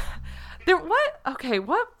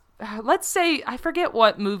 let's say, I forget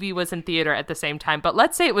what movie was in theater at the same time, but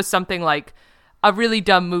let's say it was something like a really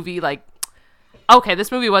dumb movie, like, okay,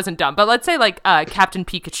 this movie wasn't dumb, but let's say like Captain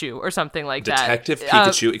Pikachu or something like Detective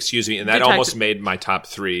Pikachu, excuse me, and that almost made my top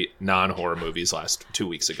 3 non-horror movies last 2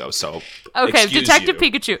 weeks ago, so okay, Detective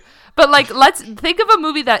Pikachu. But like, let's think of a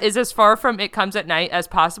movie that is as far from It Comes at Night as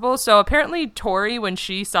possible. So apparently Tori, when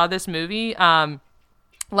she saw this movie,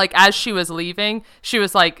 like as she was leaving, she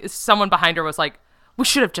was like, someone behind her was like, we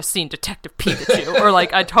should have just seen Detective Pikachu, or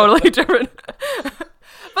like a totally different.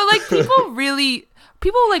 But like people really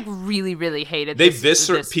hated this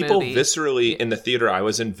movie. Viscerally in the theater I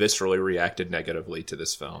was in viscerally reacted negatively to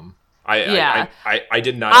this film. I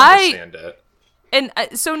did not understand it. And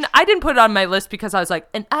so I didn't put it on my list because I was like,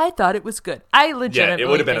 and I thought it was good. I legitimately it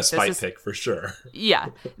would have been a spite pick for sure. Yeah.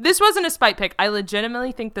 This wasn't a spite pick. I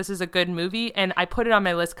legitimately think this is a good movie, and I put it on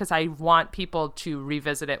my list because I want people to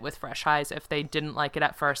revisit it with fresh eyes if they didn't like it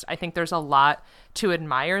at first. I think there's a lot to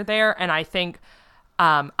admire there, and I think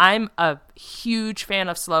I'm a huge fan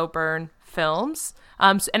of slow burn films,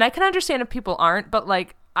 and I can understand if people aren't, but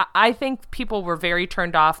like I think people were very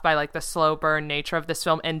turned off by like the slow burn nature of this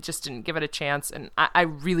film and just didn't give it a chance, and I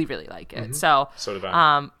really, really like it. Mm-hmm. So did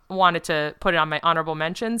I. Wanted to put it on my honorable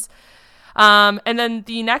mentions. And then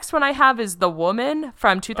the next one I have is The Woman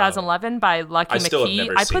from 2011 by Lucky McKee. I still have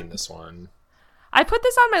never seen this one. I put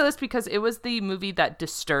this on my list because it was the movie that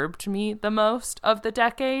disturbed me the most of the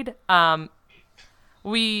decade.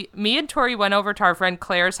 Me and Tori went over to our friend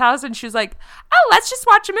Claire's house, and she was like, oh, let's just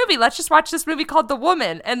watch a movie. Let's just watch this movie called The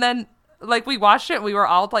Woman. And then, like, we watched it, and we were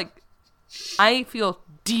all like, I feel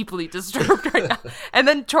deeply disturbed right now. And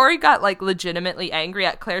then Tori got, like, legitimately angry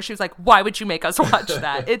at Claire. She was like, why would you make us watch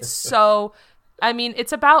that? It's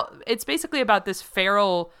basically about this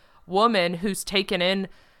feral woman who's taken in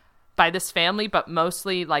by this family, but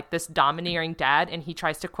mostly, like, this domineering dad, and he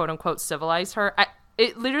tries to, quote-unquote, civilize her.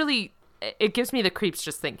 It gives me the creeps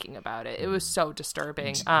just thinking about it. It was so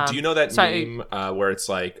disturbing. Do you know that meme where it's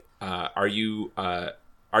like, are you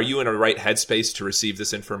in a right headspace to receive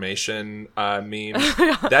this information meme?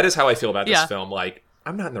 That is how I feel about this film. Like,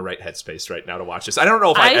 I'm not in the right headspace right now to watch this. I don't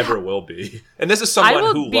know if I ever will be. And this is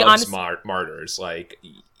someone who loves martyrs. Like,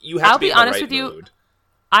 you have to be in the right mood.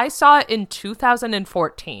 I saw it in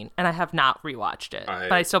 2014, and I have not rewatched it.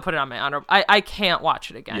 But I still put it on my honor. I can't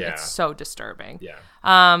watch it again. Yeah. It's so disturbing. Yeah.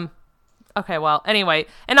 Okay, well, anyway.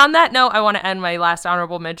 And on that note, I want to end my last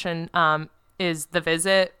honorable mention is The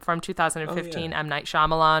Visit from 2015, M. Night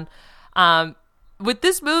Shyamalan. with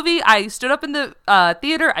this movie, I stood up in the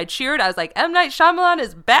theater, I cheered, I was like, M. Night Shyamalan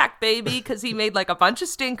is back, baby, because he made like a bunch of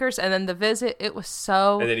stinkers, and then The Visit, it was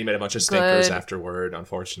so And then he made a bunch of stinkers afterward,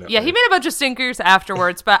 unfortunately. Yeah, he made a bunch of stinkers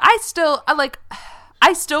afterwards, but I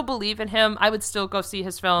still believe in him. I would still go see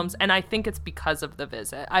his films, and I think it's because of The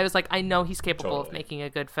Visit. I was like, I know he's capable of making a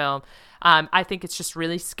good film. I think it's just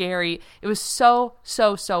really scary. It was so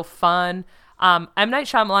fun. M. Night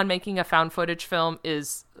Shyamalan making a found footage film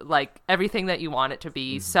is like everything that you want it to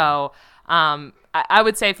be. Mm-hmm. So I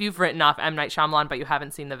would say if you've written off M. Night Shyamalan but you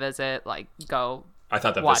haven't seen The Visit, like go I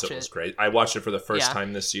thought The Visit was great. I watched it for the first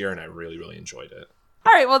time this year, and I really, really enjoyed it.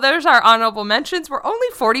 All right, well, there's our honorable mentions. We're only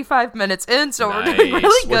 45 minutes in, so we're doing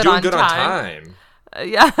really good on time.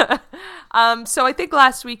 Yeah. So I think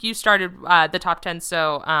last week you started the top 10,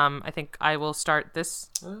 so I think I will start this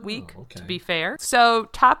week, to be fair. So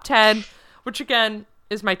top 10, which again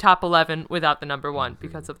is my top 11 without the number 1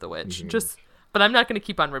 because of The Witch. Mm-hmm. But I'm not going to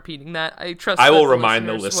keep on repeating that. I will remind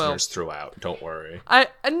the listeners throughout. Don't worry.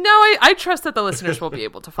 I trust that the listeners will be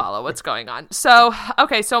able to follow what's going on. So,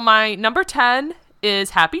 okay, so my number 10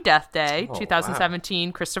 is Happy Death Day, 2017,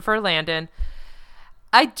 wow. Christopher Landon.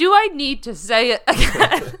 I need to say it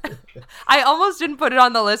again. I almost didn't put it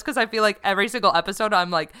on the list because I feel like every single episode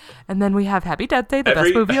I'm like, and then we have Happy Death Day, the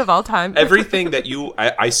best movie of all time. Everything that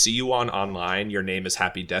I see you on online, your name is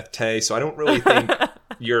Happy Death Day, so I don't really think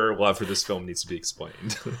your love for this film needs to be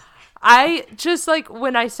explained. I just like,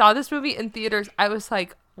 when I saw this movie in theaters, I was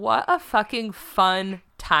like, what a fucking fun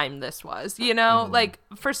time this was, you know? Like,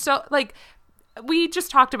 we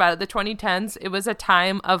just talked about it, the 2010s, it was a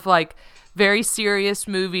time of like very serious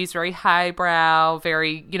movies, very highbrow,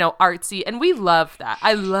 very, artsy, and we love that.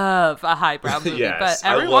 I love a highbrow movie, yes, but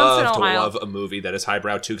every once in a while, I love a movie that is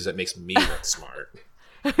highbrow too because it makes me look smart.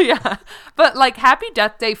 Yeah, but like Happy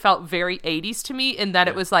Death Day felt very 80s to me in that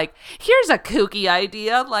it was like, here's a kooky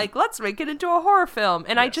idea, like let's make it into a horror film,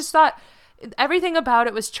 and I just thought everything about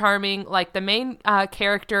it was charming. Like the main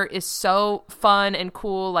character is so fun and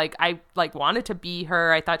cool. Like I wanted to be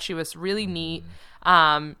her. I thought she was really neat.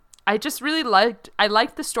 I just really liked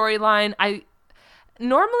the storyline.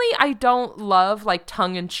 I don't love like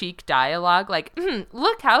tongue-in-cheek dialogue, like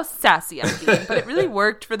look how sassy I'm being, but it really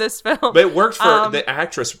worked for this film. But it worked for the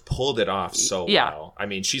actress pulled it off so well. I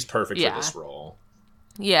mean, she's perfect for this role.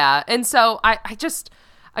 Yeah, and so I just,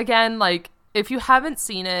 again, like if you haven't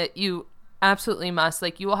seen it, you absolutely must.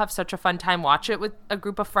 Like you will have such a fun time. Watch it with a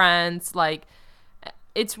group of friends. Like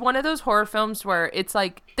it's one of those horror films where it's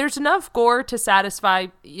like there's enough gore to satisfy,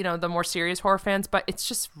 the more serious horror fans, but it's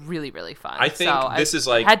just really, really fun. I think this is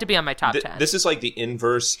like had to be on my top 10. This is like the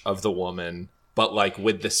inverse of The Woman, but like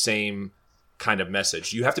with the same kind of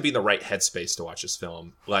message. You have to be in the right headspace to watch this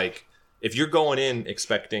film. Like if you're going in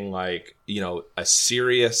expecting like, a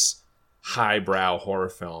serious highbrow horror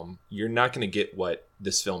film, you're not going to get what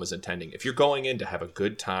this film is intending. If you're going in to have a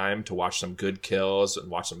good time, to watch some good kills and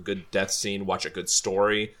watch some good death scene, watch a good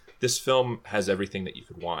story, this film has everything that you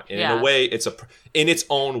could want. And in a way, in its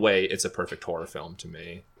own way, it's a perfect horror film to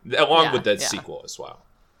me, along with the sequel as well.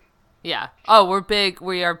 Yeah. Oh,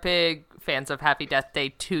 we are big fans of Happy Death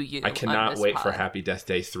Day 2. I cannot wait for Happy Death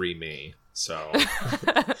Day 3 me. So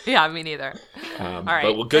yeah, me neither. All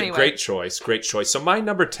right, but good, anyway. Great choice. So my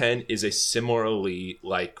number 10 is a similarly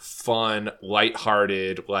like fun,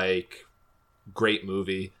 lighthearted, like great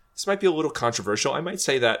movie. This might be a little controversial. I might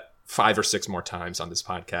say that 5 or 6 more times on this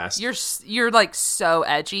podcast. You're like so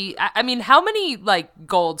edgy. I mean, how many like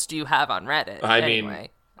golds do you have on Reddit? I mean,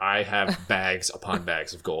 I have bags upon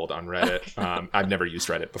bags of gold on Reddit. I've never used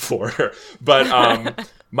Reddit before. But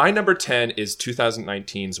my number 10 is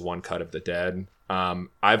 2019's One Cut of the Dead.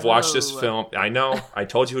 I've watched this film. I know. I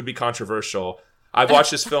told you it would be controversial. I've watched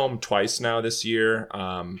this film twice now this year.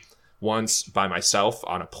 Once by myself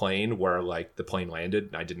on a plane where like the plane landed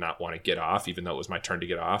and I did not want to get off, even though it was my turn to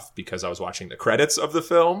get off because I was watching the credits of the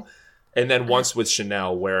film. And then once with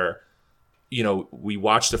Chanel where, we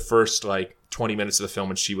watched the first like 20 minutes of the film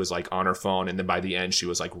and she was like on her phone, and then by the end she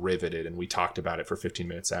was like riveted and we talked about it for 15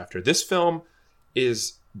 minutes after. This film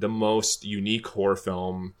is the most unique horror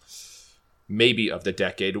film maybe of the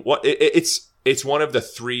decade. It's one of the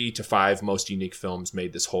 3 to 5 most unique films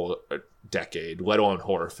made this whole decade, let alone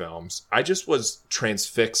horror films. I just was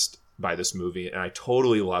transfixed by this movie and I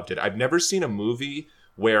totally loved it. I've never seen a movie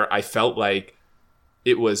where I felt like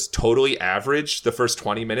it was totally average the first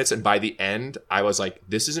 20 minutes, and by the end I was like,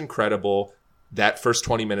 this is incredible. That first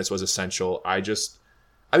 20 minutes was essential. I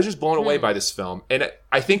was just blown away by this film. And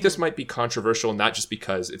I think this might be controversial, not just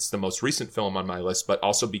because it's the most recent film on my list, but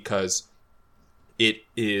also because it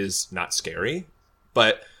is not scary.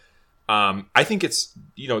 But I think it's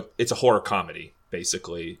a horror comedy.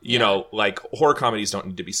 basically. You know, like, horror comedies don't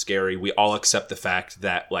need to be scary. We all accept the fact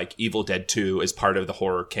that, like, Evil Dead 2 is part of the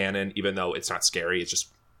horror canon, even though it's not scary. It's just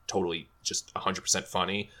totally just 100%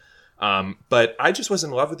 funny. But I just was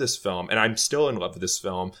in love with this film, and I'm still in love with this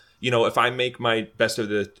film. You know, if I make my best of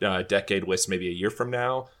the decade list maybe a year from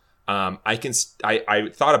now, I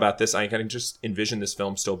thought about this. I can just envision this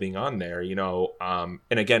film still being on there, you know.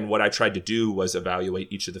 And again, what I tried to do was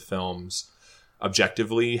evaluate each of the films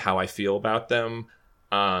objectively, how I feel about them.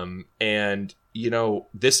 And, you know,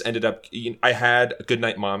 this ended up, I had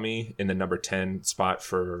Goodnight Mommy in the number 10 spot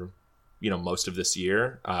for, you know, most of this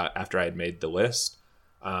year after I had made the list.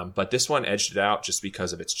 But this one edged it out just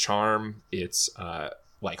because of its charm, its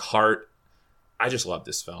like heart. I just love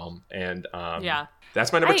this film. And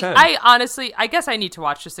that's my number 10. I honestly, I guess I need to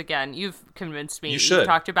watch this again. You've convinced me. You should. You've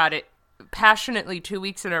talked about it passionately 2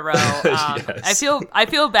 weeks in a row. Yes. I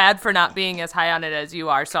feel bad for not being as high on it as you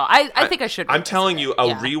are. So I think I should. I'm telling you, a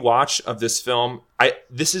rewatch of this film.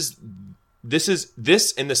 This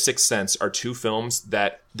and The Sixth Sense are two films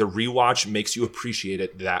that the rewatch makes you appreciate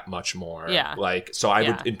it that much more. Yeah. Like, so I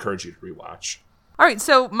would encourage you to rewatch. All right,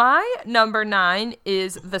 so my number 9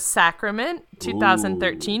 is The Sacrament,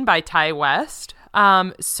 2013 by Ty West.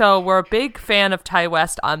 So we're a big fan of Ty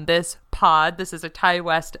West on this pod. This is a Ty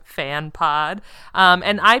West fan pod.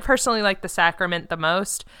 And I personally like The Sacrament the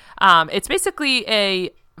most. It's basically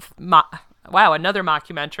another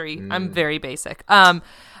mockumentary. I'm very basic.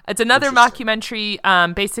 It's another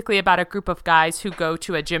mockumentary basically about a group of guys who go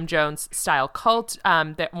to a Jim Jones style cult.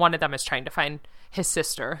 That one of them is trying to find his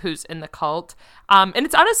sister who's in the cult. And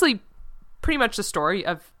it's honestly pretty much the story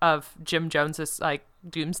of Jim Jones's like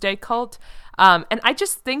doomsday cult. And I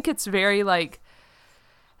just think it's very like,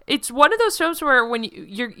 it's one of those films where when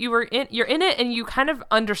you're in it and you kind of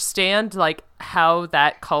understand like how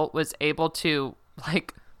that cult was able to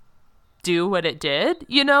like do what it did,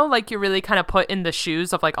 you know, like you're really kind of put in the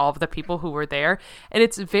shoes of like all of the people who were there, and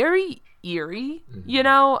it's very eerie, you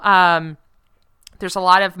know. There's a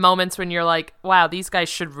lot of moments when you're like, wow, these guys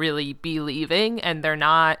should really be leaving and they're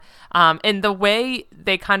not. And the way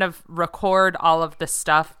they kind of record all of the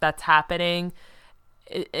stuff that's happening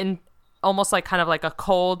in almost like kind of like a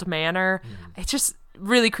cold manner, it's just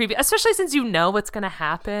really creepy, especially since you know what's going to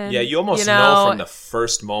happen. Yeah, you almost know from the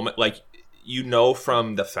first moment, like, you know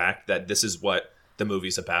from the fact that this is what the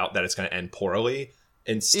movie's about, that it's going to end poorly.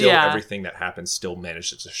 And still everything that happens still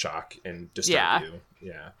manages to shock and disturb you.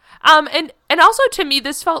 Yeah. And also to me,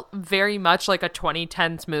 this felt very much like a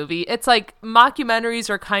 2010s movie. It's like mockumentaries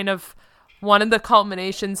are kind of one of the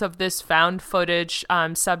culminations of this found footage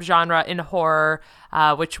subgenre in horror,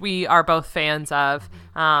 which we are both fans of.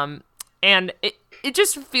 And it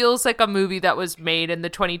just feels like a movie that was made in the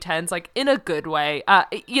 2010s, like in a good way.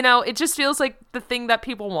 You know, it just feels like the thing that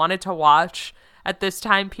people wanted to watch at this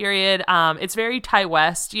time period. It's very Ty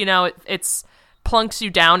West, you know, it's plunks you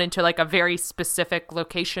down into like a very specific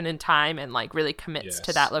location and time and like really commits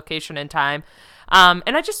to that location and time. And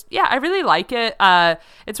I really like it.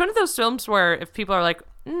 It's one of those films where if people are like,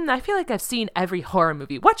 I feel like I've seen every horror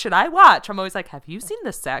movie, what should I watch? I'm always like, have you seen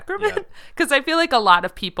The Sacrament? Because I feel like a lot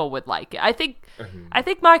of people would like it. I think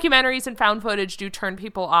mockumentaries and found footage do turn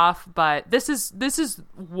people off, but this is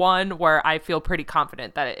one where I feel pretty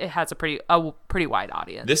confident that it has a pretty wide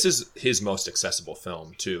audience. This is his most accessible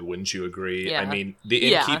film too, wouldn't you agree? Yeah. I mean,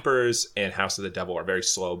 The Innkeepers and House of the Devil are very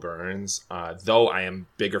slow burns, though I am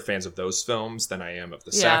bigger fans of those films than I am of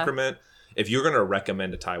The Sacrament. If you're going to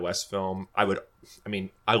recommend a Ty West film, I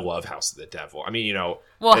love House of the Devil. I mean, you know...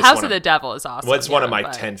 Well, House of the Devil is awesome. Well, it's one of my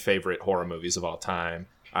 10 favorite horror movies of all time,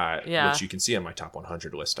 which you can see on my top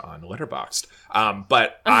 100 list on Letterboxd.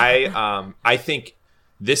 But I think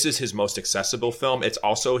this is his most accessible film. It's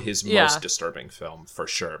also his most disturbing film, for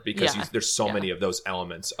sure, because there's so many of those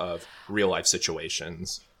elements of real-life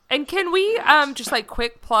situations. And can we just, like,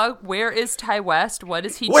 quick plug, where is Ty West? What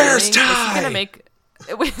is he Where's doing? Ty?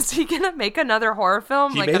 Is he gonna make another horror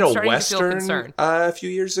film? He made a Western a few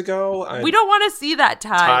years ago. We don't want to see that,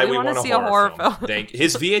 Ty. We want to see a horror film.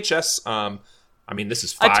 His VHS. I mean, this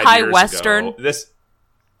is 5 Ty years Western ago.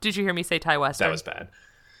 Did you hear me say Ty Western? That was bad.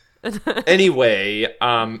 Anyway,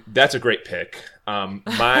 that's a great pick. I'm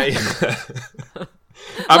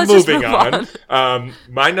moving on.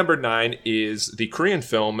 My number 9 is the Korean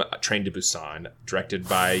film Train to Busan, directed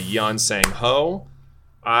by Yeon Sang-ho.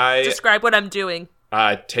 Describe what I'm doing.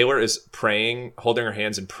 Taylor is praying, holding her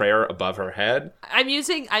hands in prayer above her head. I'm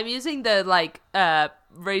using the like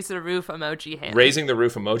raise the roof emoji hands. Raising the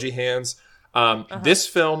roof emoji hands. This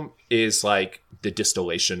film is like the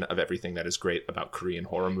distillation of everything that is great about Korean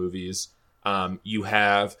horror movies. You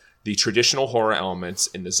have the traditional horror elements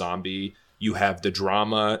in the zombie You have the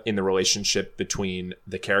drama in the relationship between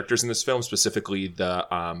the characters in this film, specifically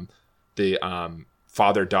the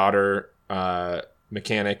father-daughter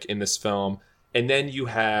mechanic in this film. And then you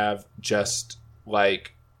have just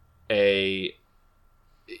like a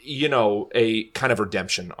kind of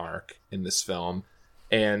redemption arc in this film.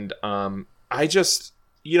 And I just,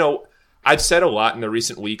 I've said a lot in the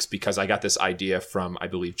recent weeks because I got this idea from, I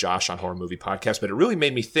believe, Josh on Horror Movie Podcast, but it really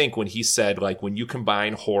made me think when he said, like, when you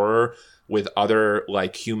combine horror with other,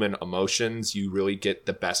 like, human emotions, you really get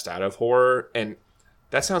the best out of horror. And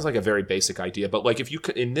that sounds like a very basic idea, but, like,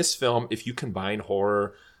 in this film, if you combine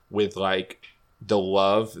horror with, like, the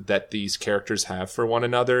love that these characters have for one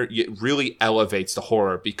another, it really elevates the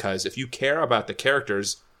horror, because if you care about the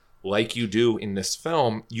characters like you do in this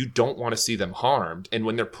film, you don't want to see them harmed. And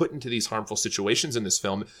when they're put into these harmful situations in this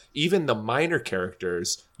film, even the minor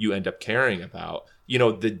characters you end up caring about.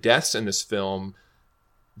 The deaths in this film,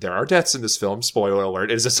 there are deaths in this film, spoiler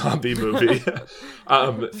alert, it is a zombie movie,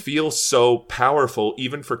 feel so powerful,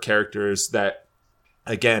 even for characters that,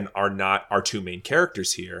 again, are not our two main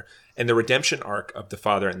characters here. And the redemption arc of the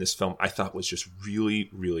father in this film, I thought, was just really,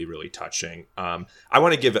 really, really touching. I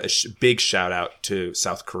want to give a big shout out to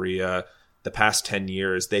South Korea. The past 10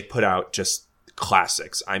 years, they put out just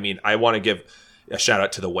classics. I mean, I want to give a shout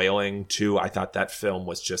out to The Wailing, too. I thought that film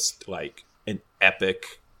was just like an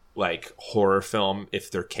epic, like, horror film, if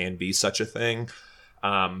there can be such a thing.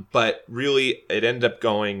 But really, it ended up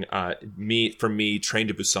going, for me, Train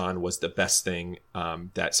to Busan was the best thing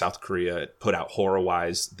that South Korea put out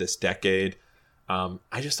horror-wise this decade.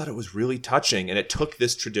 I just thought it was really touching, and it took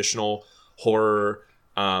this traditional horror,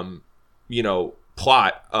 plot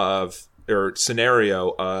or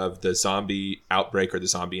scenario of the zombie outbreak or the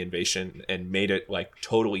zombie invasion and made it, like,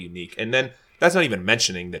 totally unique. And then that's not even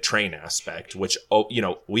mentioning the train aspect, which,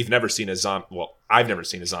 we've never seen I've never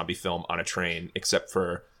seen a zombie film on a train, except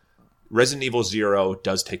for Resident Evil 0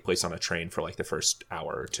 does take place on a train for like the first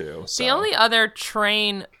hour or two. So. The only other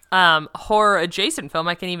train horror adjacent film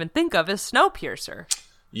I can even think of is Snowpiercer.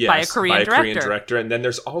 Yes, by a Korean director. And then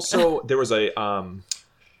there's also, there was a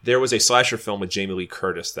slasher film with Jamie Lee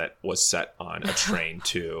Curtis that was set on a train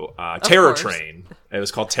too. Terror Train. It was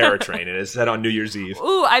called Terror Train, and it's set on New Year's Eve.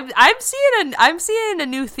 Ooh, I'm seeing a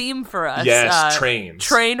new theme for us. Yes, trains.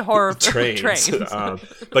 Train horror. Trains.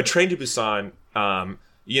 But Train to Busan, I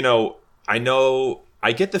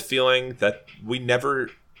get the feeling that we never,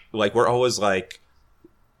 like, we're always like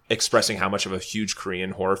expressing how much of a huge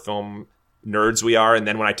Korean horror film nerds we are, and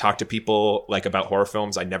then when I talk to people like about horror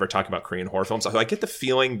films, I never talk about Korean horror films. So I get the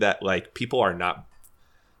feeling that, like, people are not,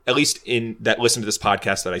 at least in that listen to this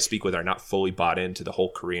podcast that I speak with, are not fully bought into the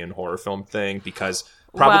whole Korean horror film thing because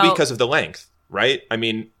of the length, right? I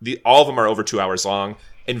mean, all of them are over 2 hours long.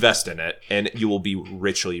 Invest in it, and you will be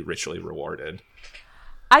richly, richly rewarded.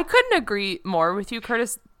 I couldn't agree more with you,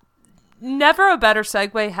 Curtis. Never a better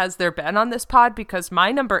segue has there been on this pod, because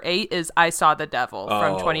my number 8 is I Saw the Devil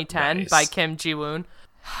from 2010 nice. by Kim Ji-woon.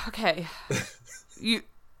 Okay.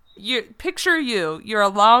 You're a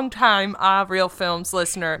long time Real Films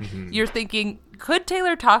listener. Mm-hmm. You're thinking, could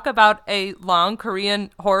Taylor talk about a long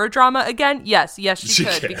Korean horror drama again? Yes, she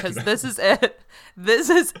could, because this is it.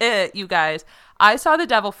 This is it, you guys. I Saw the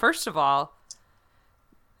Devil, first of all,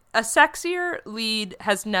 a sexier lead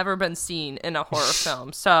has never been seen in a horror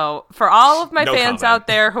film. So for all of my fans out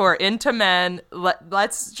there who are into men,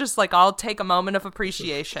 let's just, like, all take a moment of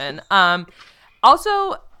appreciation.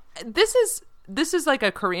 Also, this is like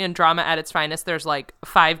a Korean drama at its finest. There's like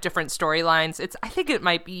 5 different storylines. I think it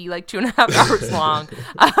might be like 2.5 hours long.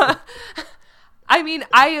 I mean,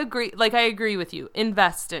 I agree with you.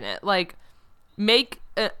 Invest in it. Like, make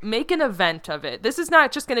an event of it. This is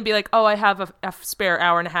not just going to be like, oh, I have a spare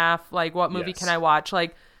hour and a half. Like, what movie can I watch?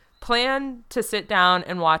 Like, plan to sit down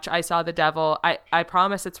and watch I Saw the Devil. I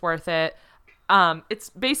promise it's worth it. It's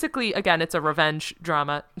basically, again, it's a revenge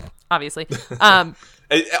drama, obviously.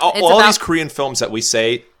 All these Korean films that we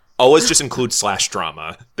say always just include slash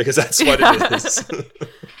drama, because that's what it is.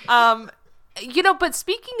 But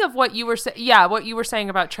speaking of what you were saying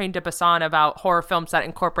about Train to Busan, about horror films that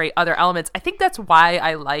incorporate other elements, I think that's why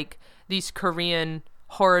I like these Korean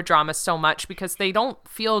horror dramas so much, because they don't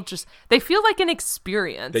feel they feel like an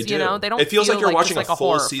experience. They do. They don't. It feels feel like you're watching like a full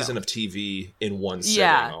horror season film. of TV in one sitting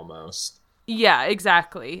almost. Yeah,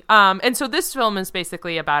 exactly. And so this film is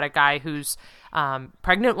basically about a guy whose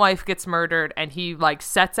pregnant wife gets murdered, and he, like,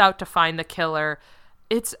 sets out to find the killer.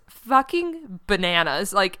 It's fucking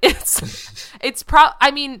bananas. Like,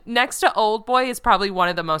 I mean, next to Oldboy is probably one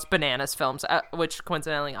of the most bananas films, which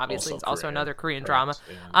coincidentally, obviously, is also another Korean drama.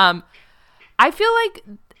 Yeah. I feel like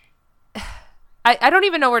I don't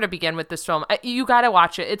even know where to begin with this film. You got to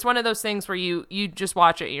watch it. It's one of those things where you just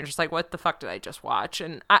watch it and you're just like, what the fuck did I just watch?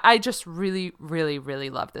 And I just really, really, really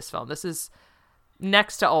love this film. This is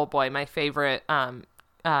next to Old Boy, my favorite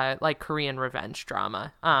like Korean revenge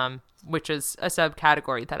drama, which is a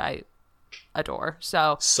subcategory that I adore.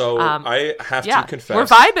 So I have to confess, we're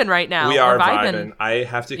vibing right now. We're vibing. I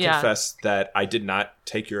have to confess that I did not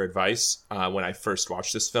take your advice when I first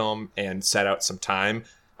watched this film and set out some time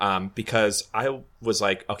because I was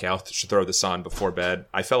like, okay, I'll throw this on before bed.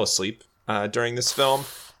 I fell asleep during this film,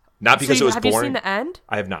 not because it was boring. Have you seen the end?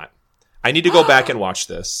 I have not. I need to go back and watch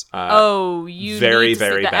this. You very, need to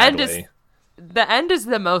very badly. The end is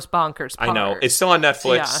the most bonkers part. I know. It's still on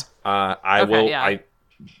Netflix. Yeah. I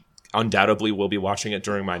undoubtedly will be watching it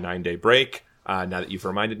during my 9-day break, now that you've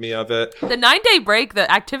reminded me of it. The 9-day break, the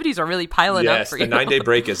activities are really piling up for you. Yes, the 9-day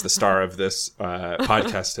break is the star of this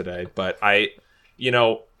podcast today. But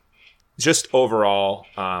just overall,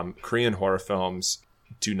 Korean horror films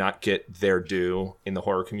do not get their due in the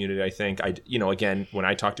horror community, I think. Again, when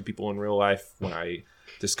I talk to people in real life, when I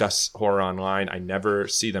discuss horror online, I never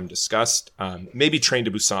see them discussed. Maybe Train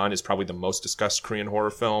to Busan is probably the most discussed Korean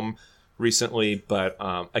horror film recently, but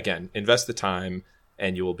again, invest the time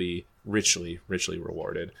and you will be richly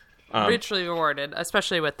rewarded. Richly rewarded,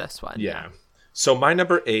 especially with this one. Yeah. So my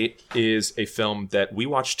number 8 is a film that we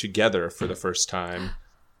watched together for the first time,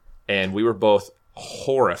 and we were both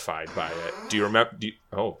horrified by it. Do you remember? Do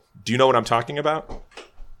you know what I'm talking about?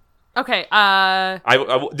 Okay.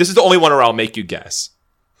 This is the only one where I'll make you guess.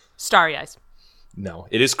 Starry Eyes. No,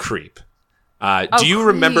 it is Creep. Do you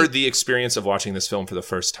remember the experience of watching this film for the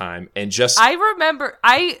first time and just? I remember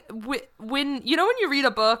when you read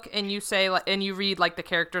a book and you say and you read like the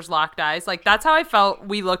characters locked eyes, like that's how I felt.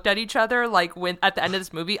 We looked at each other like when at the end of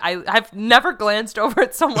this movie. I've never glanced over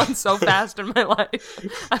at someone so fast in my life.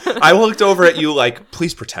 I looked over at you like,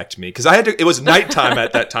 please protect me, because it was nighttime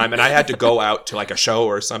at that time and I had to go out to like a show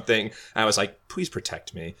or something. And I was like, please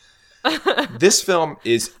protect me. This film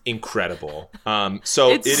is incredible.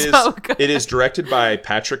 It is directed by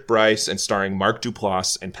Patrick Brice and starring Mark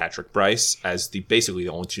Duplass and Patrick Brice as basically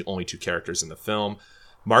the only two characters in the film.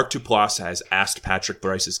 Mark Duplass has asked Patrick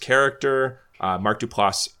Brice's character. Mark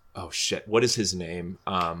Duplass, what is his name?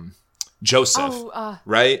 Joseph,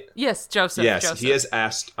 right? Yes, Joseph. Yes, Joseph. He has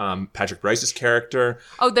asked Patrick Brice's character.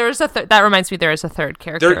 Oh, there is that reminds me there is a third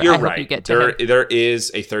character. You're right. Hope you get to him. There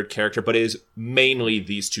is a third character, but it is mainly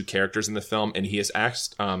these two characters in the film. And he has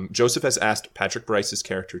asked, Joseph has asked Patrick Brice's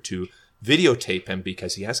character to videotape him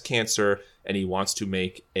because he has cancer and he wants to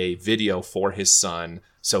make a video for his son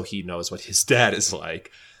so he knows what his dad is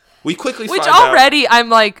like. We quickly find out... I'm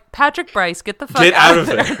like, Patrick Brice, get the fuck out of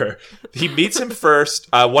there. He meets him first.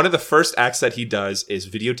 One of the first acts that he does is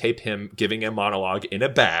videotape him giving a monologue in a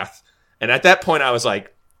bath. And at that point, I was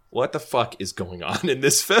like, what the fuck is going on in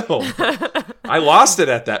this film? I lost it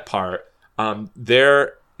at that part.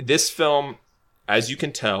 This film, as you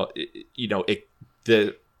can tell,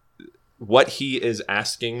 what he is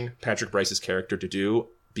asking Patrick Brice's character to do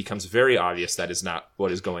becomes very obvious that is not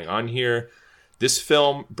what is going on here. This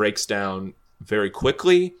film breaks down very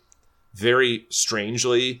quickly, very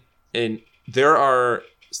strangely, and there are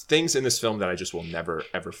things in this film that I just will never,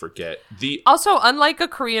 ever forget. Also, unlike a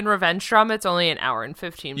Korean revenge drama, it's only an hour and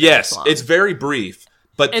 15 minutes yes, long. It's very brief,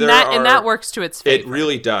 but and that works to its favor. It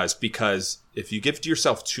really does, because if you give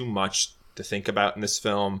yourself too much to think about in this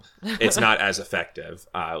film, it's not as effective.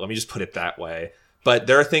 Let me just put it that way. But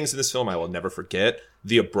there are things in this film I will never forget.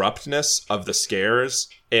 The abruptness of the scares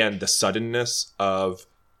and the suddenness of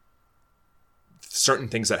certain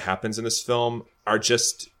things that happens in this film are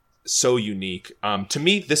just so unique. To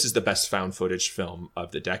me, this is the best found footage film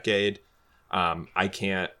of the decade. I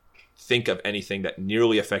can't think of anything that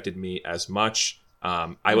nearly affected me as much.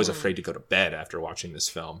 I was afraid to go to bed after watching this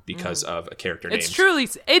film because of a character name.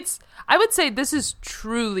 I would say this is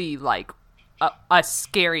truly like a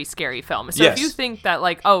scary, scary film. So yes. If you think that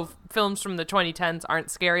like, films from the 2010s aren't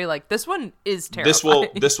scary, like this one is This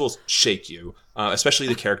terrifying. will shake you, especially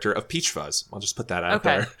the character of Peach Fuzz. I'll just put that out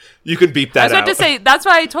there. You can beep that out. I was about to say, that's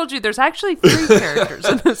why I told you there's actually 3 characters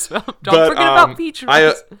in this film. Don't forget about Peach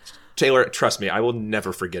Fuzz. Taylor, trust me, I will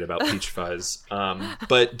never forget about Peach Fuzz.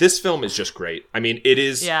 But this film is just great. I mean, it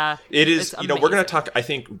is. Yeah, it is. We're going to talk, I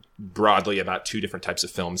think, broadly about 2 different types of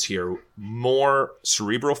films here: more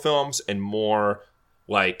cerebral films and more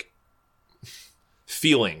like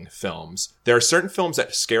feeling films. There are certain films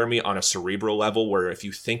that scare me on a cerebral level, where if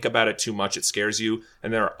you think about it too much, it scares you,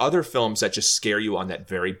 and there are other films that just scare you on that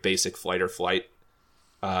very basic fight or flight.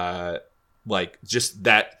 Like just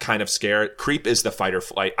that kind of scare. Creep is the fight or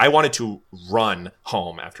flight. I wanted to run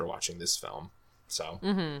home after watching this film. So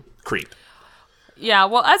Creep. Yeah,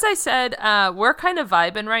 well, as I said, we're kind of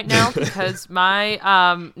vibing right now because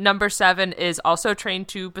my number 7 is also Train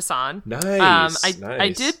to Busan. Nice. I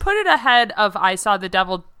did put it ahead of I Saw the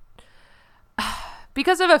Devil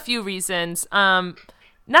because of a few reasons.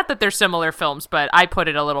 Not that they're similar films, but I put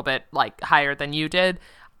it a little bit like higher than you did.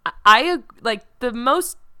 I like the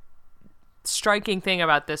most striking thing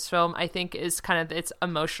about this film, I think, is kind of its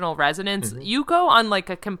emotional resonance. You go on like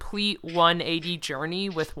a complete 180 journey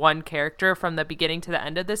with one character from the beginning to the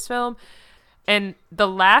end of this film, and the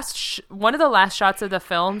last one of the last shots of the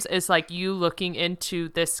films is like you looking into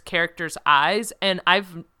this character's eyes, and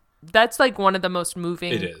that's like one of the most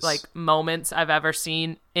moving like moments I've ever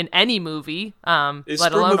seen in any movie,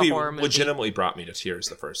 let alone a horror movie. Legitimately brought me to tears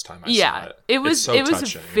the first time I saw it. It was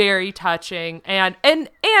very touching, and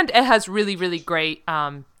it has really, really great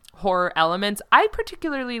horror elements. I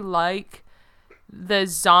particularly like the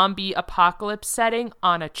zombie apocalypse setting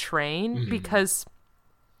on a train because,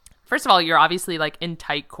 first of all, you're obviously like in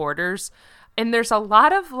tight quarters, and there's a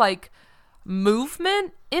lot of like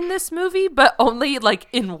movement in this movie, but only like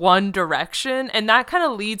in one direction, and that kind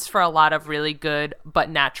of leads for a lot of really good but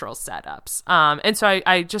natural setups. And so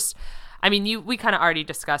we kind of already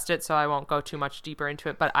discussed it, so I won't go too much deeper into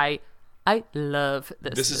it, but I love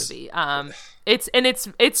this movie. It's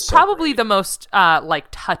so probably great. The most like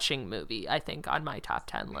touching movie, I think, on my top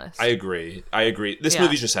 10 list. I agree. This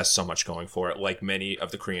movie just has so much going for it, like many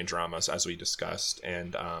of the Korean dramas, as we discussed,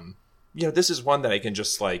 and this is one that I can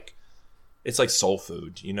just like. It's like soul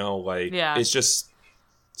food, it's just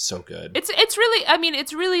so good.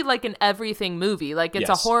 It's really like an everything movie. Like it's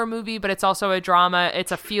a horror movie, but it's also a drama.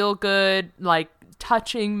 It's a feel good, like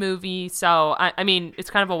touching movie. So I mean, it's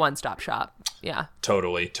kind of a one-stop shop. Yeah.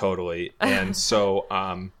 Totally. And so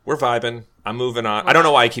we're vibing. I'm moving on. I don't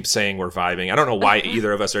know why I keep saying we're vibing. I don't know why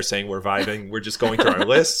either of us are saying we're vibing. We're just going through our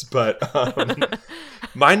lists, but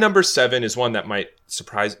my number 7 is one that might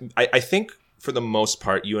surprise. I think for the most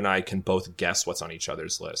part, you and I can both guess what's on each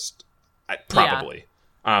other's list. Probably.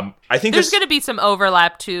 I think there's going to be some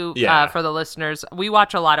overlap too for the listeners. We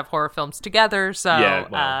watch a lot of horror films together, so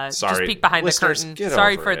sorry. Just peek behind listeners, the curtain.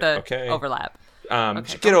 Sorry for the overlap.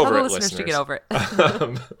 Get over it, listeners. To get over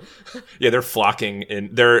it. They're flocking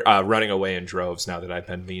and they're running away in droves now that I've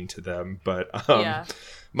been mean to them. But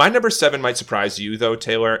my number 7 might surprise you, though,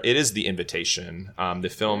 Taylor. It is The Invitation, the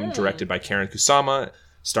film directed by Karen Kusama,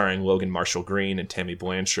 starring Logan Marshall Green and Tammy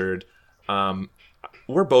Blanchard.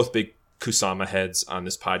 We're both big Kusama heads on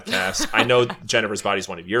this podcast. I know Jennifer's Body is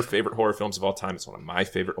one of your favorite horror films of all time. It's one of my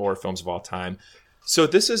favorite horror films of all time. So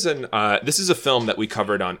this is a film that we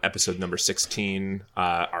covered on episode number 16,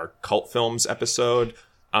 our cult films episode.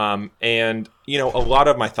 And a lot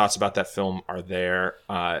of my thoughts about that film are there.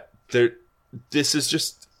 This is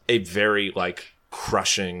just a very like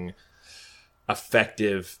crushing,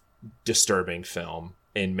 effective, disturbing film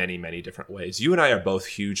in many, many different ways. You and I are both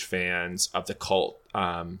huge fans of the cult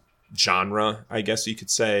genre, I guess you could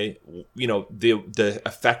say. The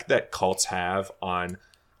effect that cults have on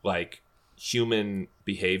like human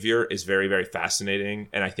behavior is very, very fascinating,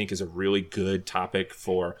 and I think is a really good topic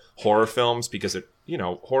for horror films because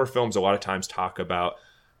horror films a lot of times talk about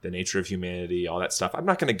the nature of humanity, all that stuff. I'm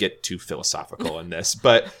not going to get too philosophical in this,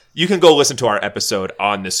 but you can go listen to our episode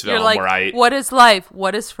on this film. You're like, what is life?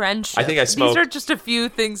 What is friendship? I think I smoked. These are just a few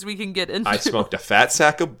things we can get into. I smoked a fat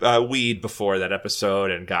sack of weed before that episode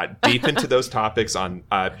and got deep into those topics on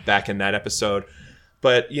back in that episode.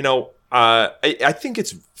 But I think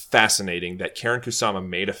it's fascinating that Karen Kusama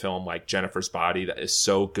made a film like Jennifer's Body that is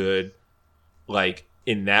so good, like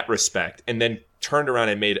in that respect, and then turned around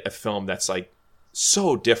and made a film that's like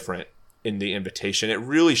so different in The Invitation. It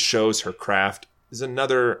really shows her craft. Is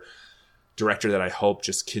another director that I hope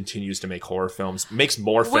just continues to make horror films, makes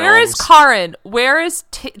more films. Where is Karin? Where is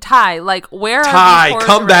Ty? Like, where Ty, are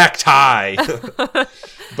come back, Ty.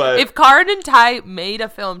 But if Karin and Ty made a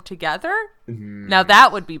film together, now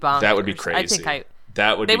that would be bonkers. That would be crazy.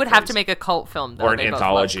 They would have to make a cult film, though. Or an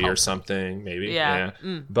anthology or something, maybe. Yeah.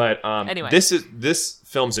 But anyway, this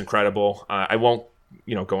film's incredible. I won't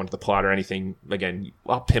go into the plot or anything. Again,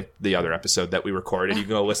 I'll pimp the other episode that we recorded. You can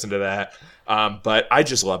go listen to that. But I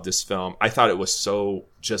just love this film. I thought it was so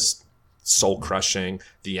just soul crushing.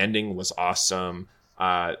 The ending was awesome.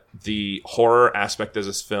 The horror aspect of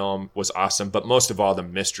this film was awesome, but most of all, the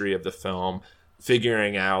mystery of the film,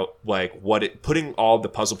 figuring out like putting all the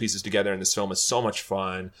puzzle pieces together in this film is so much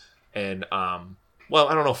fun. And, well,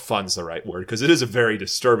 I don't know if fun's the right word because it is a very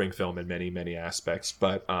disturbing film in many, many aspects,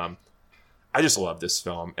 but, I just love this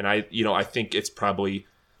film. And I think it's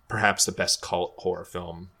perhaps the best cult horror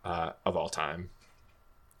film, of all time.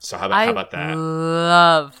 So how about that? I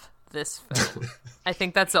love this film. I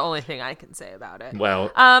think that's the only thing I can say about it.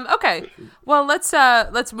 Well, okay. Well,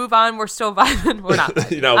 let's move on. We're still vibing. We're not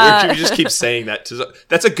vibing. You know, we just keep saying that.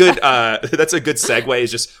 That's a good segue. Is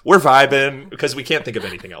just we're vibing because we can't think of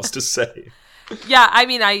anything else to say. Yeah, I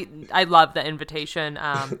mean, I love The Invitation.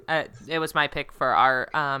 It was my pick for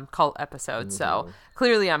our cult episode, so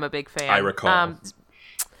clearly I'm a big fan. I recall.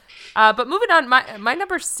 But moving on, my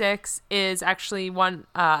number 6 is actually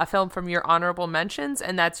a film from your honorable mentions,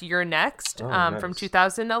 and that's You're Next, nice. From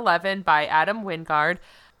 2011 by Adam Wingard.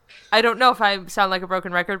 I don't know if I sound like a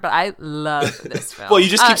broken record, but I love this film. Well, you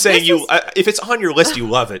just keep saying if it's on your list, you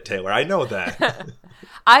love it, Taylor. I know that.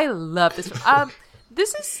 I love this film.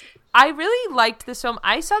 I really liked this film.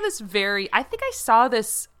 I think I saw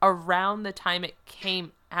this around the time it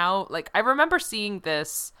came out. Like, I remember seeing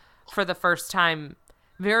this for the first time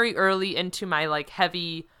very early into my like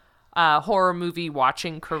heavy horror movie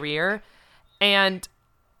watching career. And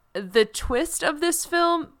the twist of this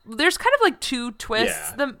film, there's kind of like two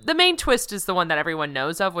twists. Yeah. The main twist is the one that everyone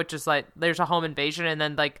knows of, which is like there's a home invasion and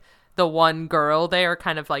then like the one girl there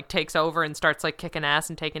kind of like takes over and starts like kicking ass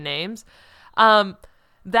and taking names.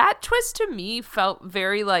 That twist to me felt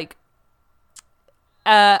very like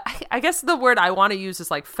I guess the word I want to use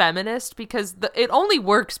is like feminist, because it only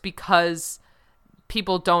works because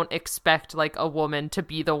people don't expect like a woman to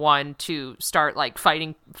be the one to start like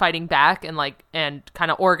fighting back and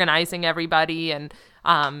kind of organizing everybody and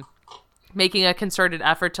making a concerted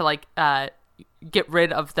effort to like get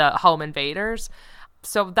rid of the home invaders.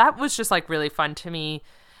 So that was just like really fun to me.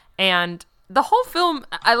 And the whole film,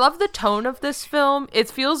 I love the tone of this film. It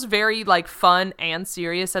feels very like fun and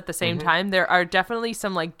serious at the same time. There are definitely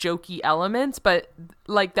some like jokey elements, but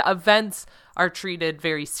like the events are treated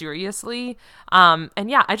very seriously.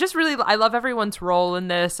 And yeah, I love everyone's role in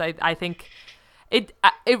this. I think it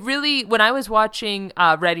really, when I was watching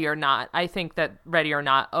Ready or Not, I think that Ready or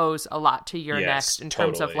Not owes a lot to Your Next in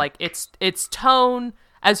terms of like its tone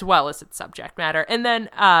as well as its subject matter. And then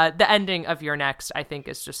the ending of Your Next, I think,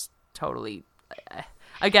 is just totally,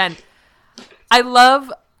 again, I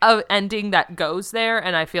love an ending that goes there,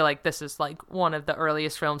 and I feel like this is like one of the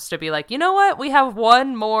earliest films to be like, you know what, we have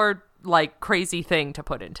one more like crazy thing to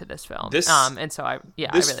put into this film. And so I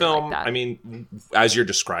really film, like that. I mean, as you're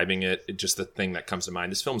describing it, just the thing that comes to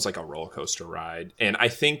mind, this film's like a roller coaster ride. And I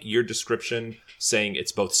think your description saying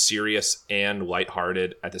it's both serious and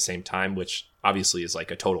lighthearted at the same time, which obviously is like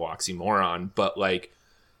a total oxymoron, but like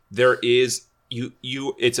there is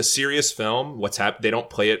it's a serious film. They don't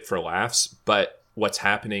play it for laughs, but what's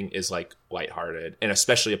happening is like lighthearted, and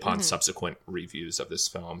especially upon subsequent reviews of this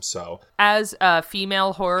film. So as a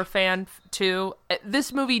female horror fan too,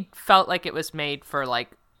 this movie felt like it was made for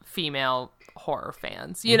like female horror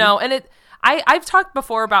fans, you know? And I've talked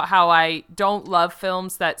before about how I don't love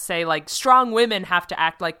films that say like strong women have to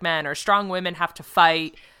act like men or strong women have to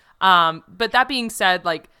fight. But that being said,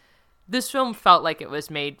 like, this film felt like it was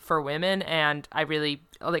made for women, and I really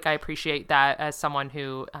I appreciate that as someone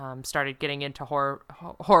who started getting into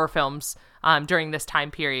horror films during this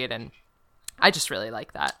time period, and I just really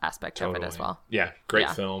like that aspect of it as well. Yeah, great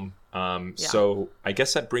film. So I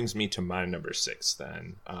guess that brings me to my number 6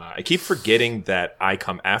 then. I keep forgetting that I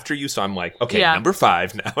come after you, so I'm like, okay, number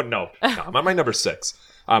 5 now. No, I'm on my number 6.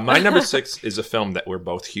 My number 6 is a film that we're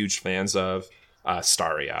both huge fans of,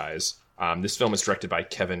 Starry Eyes. This film is directed by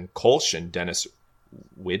Kevin Kolsch and Dennis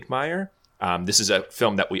Widmeyer. This is a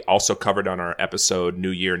film that we also covered on our episode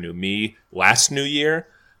New Year, New Me last New Year.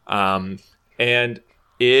 And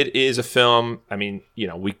it is a film, I mean, you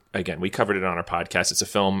know, we covered it on our podcast. It's a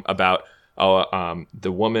film about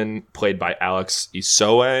the woman played by Alex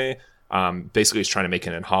Isoe. Basically is trying to make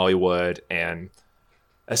it in Hollywood and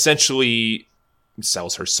essentially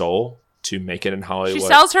sells her soul to make it in Hollywood. She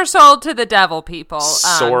sells her soul to the devil, people.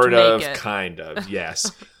 Sort of, kind of,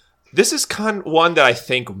 yes. This is one that I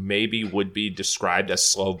think maybe would be described as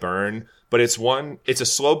slow burn, but it's a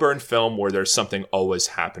slow burn film where there's something always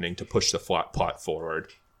happening to push the plot forward.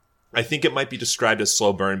 I think it might be described as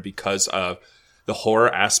slow burn because of the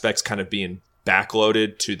horror aspects kind of being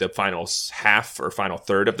backloaded to the final half or final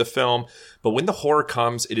third of the film. But when the horror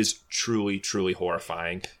comes, it is truly, truly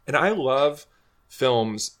horrifying. And I love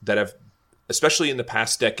films that have, especially in the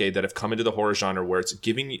past decade, that have come into the horror genre where it's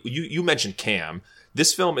giving you mentioned Cam.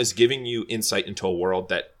 This film is giving you insight into a world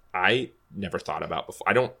that I never thought about before.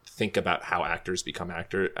 I don't think about how actors become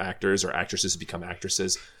actors or actresses become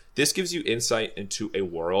actresses. This gives you insight into a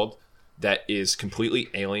world that is completely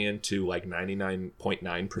alien to like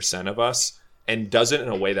 99.9% of us, and does it in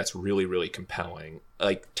a way that's really, really compelling.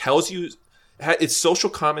 Like, tells you, it's social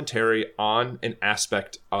commentary on an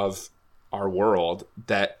aspect of our world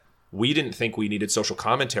that we didn't think we needed social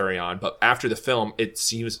commentary on, but after the film, it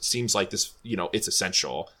seems like this, it's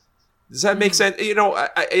essential. Does that make sense?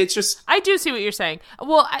 It's just... I do see what you're saying.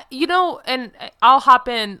 Well, and I'll hop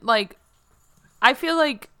in, like, I feel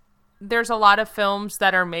like there's a lot of films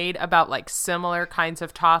that are made about like similar kinds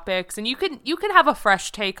of topics, and you can have a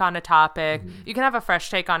fresh take on a topic, you can have a fresh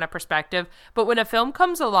take on a perspective, but when a film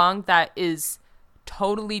comes along that is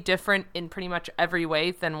totally different in pretty much every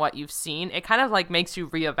way than what you've seen, it kind of like makes you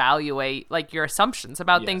reevaluate like your assumptions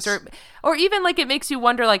about things, or even like it makes you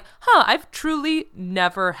wonder like, I've truly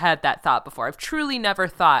never had that thought before. I've truly never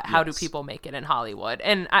thought, how do people make it in Hollywood?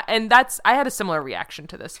 And I had a similar reaction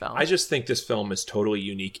to this film. I just think this film is totally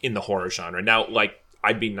unique in the horror genre. Now, like,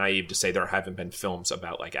 I'd be naive to say there haven't been films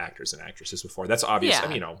about like actors and actresses before. That's obvious. Yeah.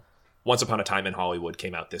 I mean, Once Upon a Time in Hollywood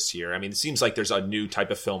came out this year. I mean, it seems like there's a new type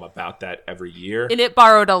of film about that every year. And it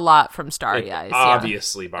borrowed a lot from Starry Eyes.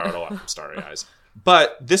 Obviously borrowed a lot from Starry Eyes.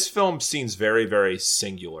 But this film seems very, very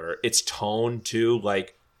singular. Its tone, too,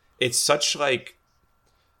 like, it's such, like,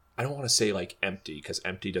 I don't want to say, like, empty, because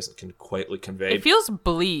empty doesn't quite convey. It feels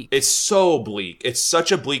bleak. It's so bleak. It's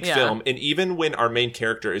such a bleak film. And even when our main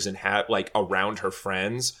character isn't, around her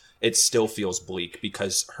friends, it still feels bleak,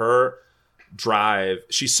 because her drive,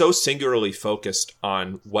 she's so singularly focused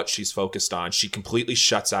on what she's focused on, she completely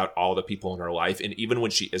shuts out all the people in her life, and even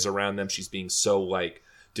when she is around them, she's being so like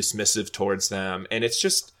dismissive towards them, and it's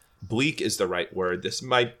just bleak is the right word. This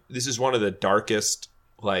is one of the darkest,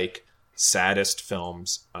 like, saddest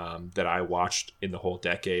films that I watched in the whole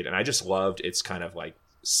decade, and I just loved its kind of like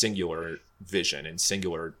singular vision and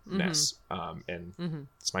singularness.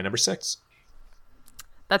 It's my number 6.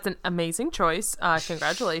 That's an amazing choice.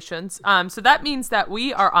 Congratulations. So that means that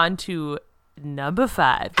we are on to number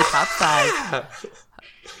 5, the top 5.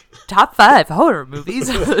 Top 5 horror movies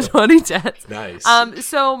of the 2010s. Nice.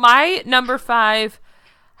 So my number 5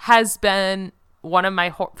 has been one of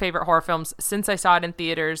my favorite horror films since I saw it in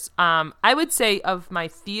theaters. I would say of my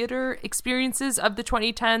theater experiences of the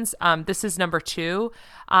 2010s, this is number 2.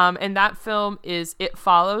 And that film is It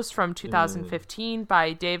Follows from 2015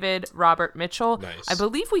 by David Robert Mitchell. Nice. I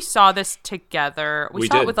believe we saw this together. We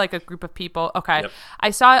saw did. it with like a group of people. Okay. Yep. I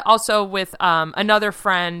saw it also with another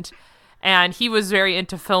friend, and he was very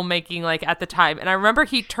into filmmaking like at the time. And I remember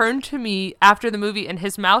he turned to me after the movie, and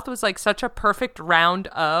his mouth was like such a perfect round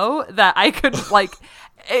O that I could like,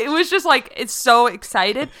 it was just like, it's so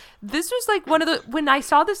excited. This was like one of the, when I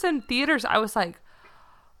saw this in theaters, I was like,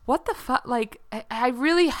 what the fuck? Like, I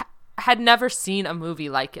really had never seen a movie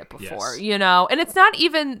like it before, And it's not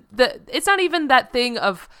even that thing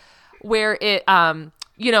of where it,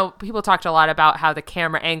 people talked a lot about how the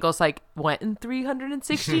camera angles like went in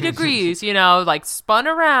 360 degrees, like spun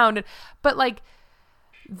around, but like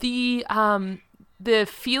the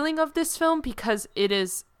feeling of this film, because it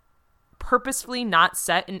is purposefully not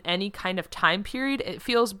set in any kind of time period, it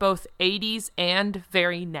feels both 80s and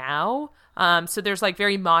very now. So there's like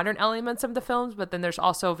very modern elements of the films, but then there's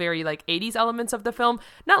also very like 80s elements of the film,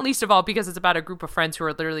 not least of all because it's about a group of friends who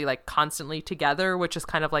are literally like constantly together, which is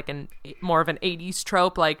kind of like more of an 80s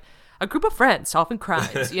trope, like a group of friends solving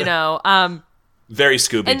crimes, Very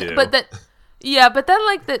Scooby-Doo. But then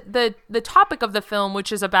like the topic of the film,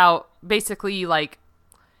 which is about basically like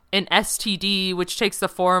an STD, which takes the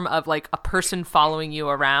form of like a person following you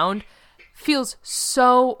around, feels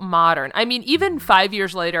so modern. I mean, even 5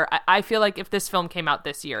 years later, I feel like if this film came out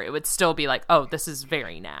this year, it would still be like, oh, this is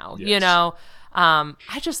very now,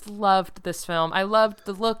 I just loved this film. I loved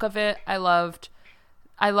the look of it. I loved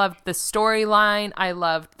the storyline. I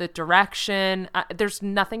loved the direction. There's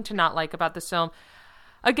nothing to not like about this film.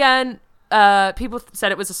 Again, people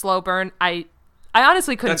said it was a slow burn. I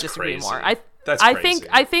honestly couldn't disagree more. I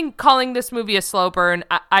think calling this movie a slow burn,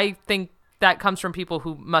 I think that comes from people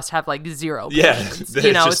who must have like zero patience.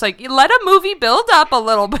 It's like, let a movie build up a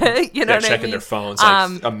little bit. They're checking their phones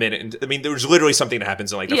like a minute. I mean, there was literally something that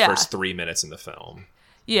happens in like the first 3 minutes in the film.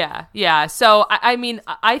 Yeah. So, I mean,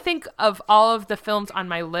 I think of all of the films on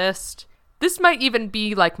my list, this might even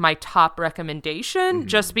be like my top recommendation,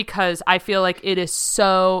 just because I feel like it is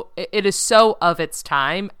so of its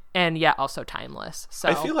time. And yet also timeless. So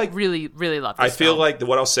I feel like really, really love this film. Like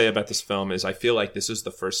what I'll say about this film is I feel like this is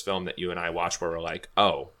the first film that you and I watched where we're like,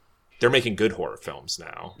 oh, they're making good horror films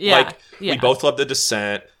now. We both loved The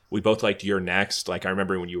Descent. We both liked You're Next. Like, I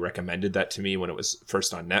remember when you recommended that to me when it was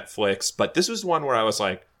first on Netflix. But this was one where I was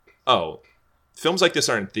like, oh, films like this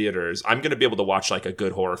are in theaters, I'm going to be able to watch like a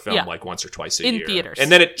good horror film like once or twice a year. In theaters.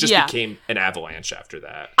 And then it just became an avalanche after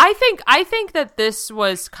that. I think that this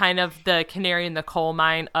was kind of the canary in the coal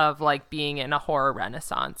mine of like being in a horror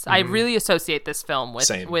renaissance. I really associate this film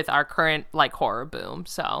with our current like horror boom.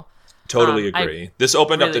 So totally agree. This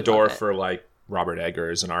opened up the door for like Robert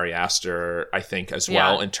Eggers and Ari Aster, I think, as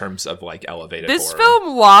well, in terms of like elevated this horror.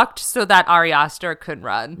 film walked so that Ari Aster could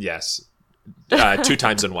run. Yes. 2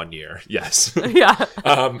 times in 1 year. Yes. Yeah.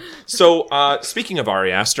 So speaking of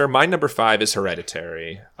Ari Aster, my number 5 is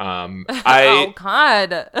Hereditary. Oh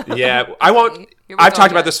God. Yeah, I won't. I've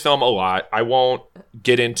talked about this film a lot. I won't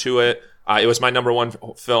get into it. It was my number 1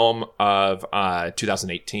 film of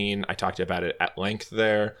 2018. I talked about it at length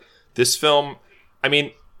there. This film, I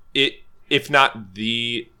mean, if it's not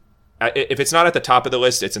at the top of the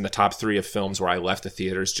list, it's in the top 3 of films where I left the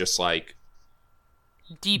theaters just like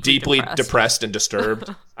deeply depressed and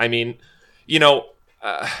disturbed. I mean,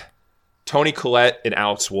 Toni Collette and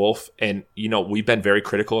Alex Wolff, and we've been very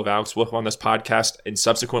critical of Alex Wolff on this podcast. In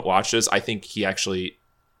subsequent watches, I think he actually,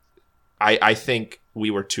 I think we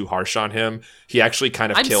were too harsh on him. He actually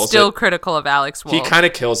kind of kills it. I'm still critical of Alex Wolff. He kind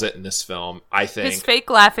of kills it in this film, I think. His fake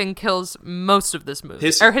laughing kills most of this movie.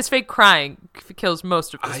 His fake crying kills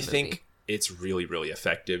most of this movie. I think it's really, really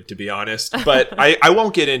effective, to be honest. But I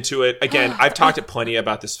won't get into it. Again, I've talked plenty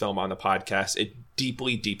about this film on the podcast. It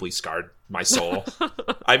deeply, deeply scarred my soul.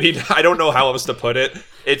 I mean, I don't know how else to put it.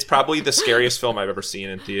 It's probably the scariest film I've ever seen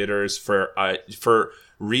in theaters for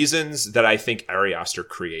reasons that I think Ari Aster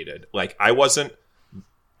created. Like, I wasn't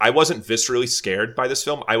viscerally scared by this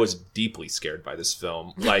film. I was deeply scared by this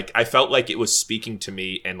film. Like, I felt like it was speaking to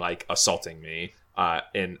me and like assaulting me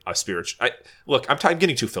in a spiritual. Look, I'm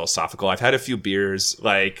getting too philosophical. I've had a few beers.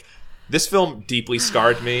 Like, this film deeply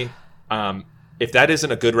scarred me. If that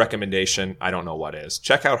isn't a good recommendation, I don't know what is.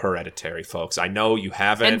 Check out Hereditary, folks. I know you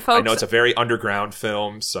haven't. I know it's a very underground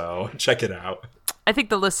film, so check it out. I think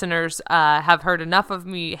the listeners have heard enough of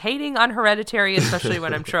me hating on Hereditary, especially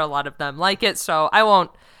when I'm sure a lot of them like it. So I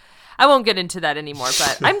won't get into that anymore.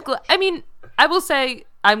 But I will say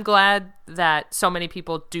I'm glad that so many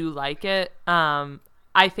people do like it.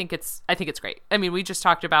 I think it's great. I mean, we just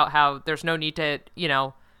talked about how there's no need to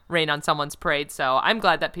rain on someone's parade. So I'm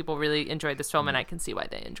glad that people really enjoyed this film, and I can see why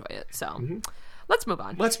they enjoy it. So let's move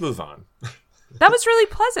on. That was really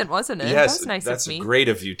pleasant, wasn't it? Yes, that was nice that's of me. Great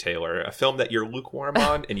of you, Taylor. A film that you're lukewarm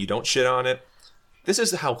on and you don't shit on it. This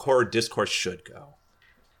is how horror discourse should go.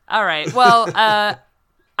 All right. Well,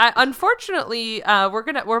 unfortunately,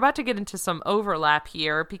 we're about to get into some overlap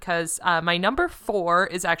here because my number 4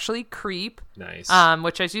 is actually Creep. Nice.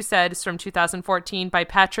 Which, as you said, is from 2014 by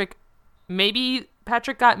Patrick. Maybe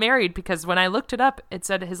Patrick got married because when I looked it up, it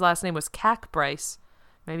said his last name was Cack Bryce.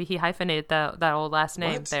 Maybe he hyphenated that old last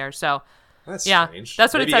name there. So. That's strange.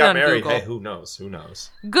 That's what Maybe it said on married. Google. Hey, who knows?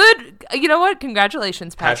 Good. You know what?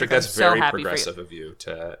 Congratulations, Patrick. That's I'm very so happy progressive of you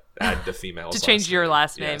to add the female's to change your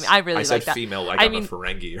last name. Yes. I really like that. I said female like I'm a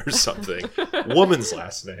Ferengi or something. Woman's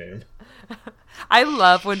last name. I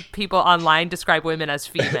love when people online describe women as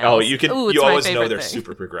females. You always know they're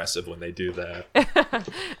super progressive when they do that.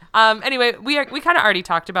 Anyway, we kind of already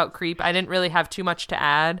talked about Creep. I didn't really have too much to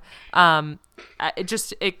add.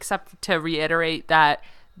 Except to reiterate that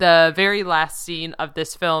the very last scene of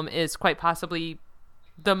this film is quite possibly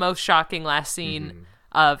the most shocking last scene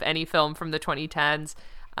of any film from the 2010s.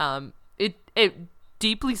 It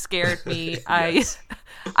deeply scared me. Yes.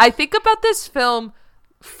 I think about this film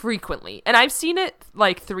frequently, and I've seen it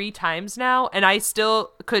like 3 times now, and I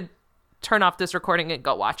still could turn off this recording and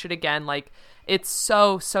go watch it again. Like, it's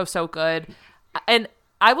so good. And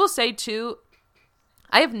I will say too,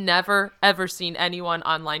 I have never, ever seen anyone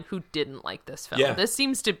online who didn't like this film. Yeah. This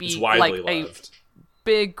seems to be like loved. A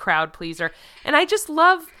big crowd pleaser. And I just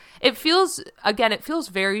love, it feels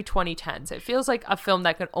very 2010s. It feels like a film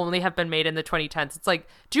that could only have been made in the 2010s. It's like,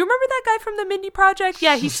 do you remember that guy from the Mindy Project?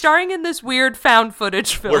 Yeah, he's starring in this weird found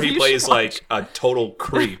footage film. Where he plays like a total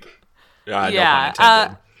creep. No pun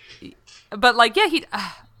intended. But like, yeah,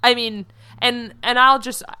 and I'll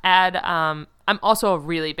just add, I'm also a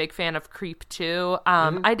really big fan of Creep 2.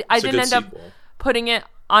 I didn't end up putting it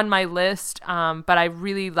on my list, but I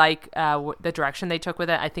really like the direction they took with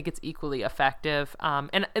it. I think it's equally effective.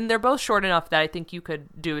 And they're both short enough that I think you could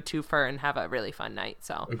do a twofer and have a really fun night.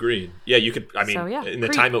 So agreed. Yeah, you could. I mean, in the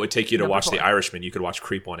Creep, time it would take you to watch 4. The Irishman, you could watch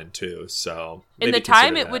Creep 1 and 2. So in the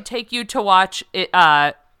time it would take you to watch it,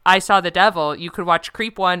 I Saw the Devil, you could watch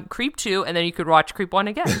Creep 1, Creep 2, and then you could watch Creep 1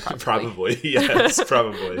 again. Probably. Yes,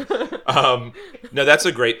 probably. No, that's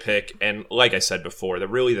a great pick. And like I said before,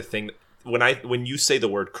 the thing when you say the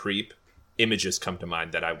word creep, images come to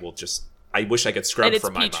mind that I will just I wish I could scrub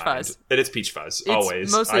from my mind. Fuzz. And it's Peach Fuzz, It's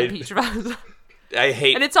always. mostly Peach Fuzz. I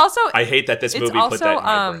hate that this movie put that in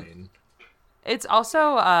my brain. It's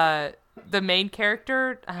also the main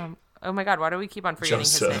character. Oh my god, why do we keep on forgetting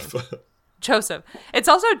his name? Joseph. It's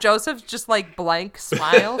also Joseph's just like blank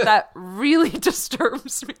smile that really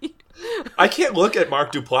disturbs me. I can't look at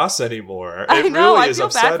Mark Duplass anymore. I know. Really I feel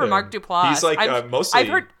bad for Mark Duplass. He's like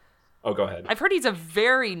mostly. Oh, go ahead. I've heard he's a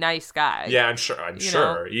very nice guy. Yeah, I'm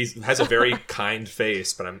sure. He has a very kind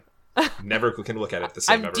face, but I'm never can look at it the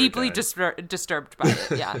same. I'm deeply disturbed by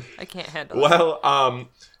it. Yeah, I can't handle it. Well,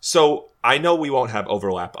 so I know we won't have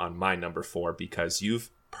overlap on my number 4 because you've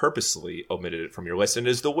purposely omitted it from your list, and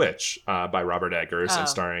is The Witch by Robert Eggers and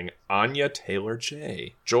starring Anya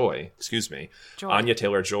Taylor-Joy. Anya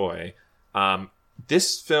Taylor-Joy.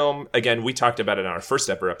 This film, again, we talked about it on our first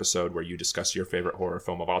ever episode where you discussed your favorite horror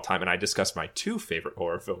film of all time, and I discussed my 2 favorite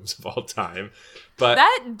horror films of all time. But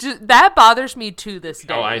that bothers me to this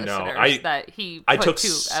day. Oh, I know. I took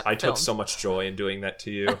so much joy in doing that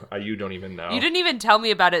to you. You don't even know. You didn't even tell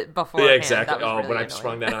me about it before. Yeah, exactly. Really when I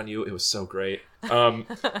sprung that on you, it was so great.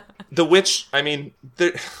 The Witch. I mean,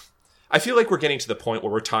 I feel like we're getting to the point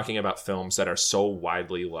where we're talking about films that are so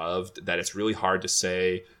widely loved that it's really hard to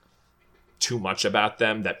say too much about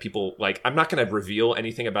them, that people like. I'm not going to reveal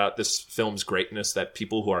anything about this film's greatness that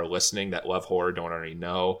people who are listening that love horror don't already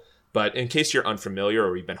know. But in case you're unfamiliar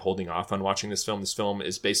or you've been holding off on watching this film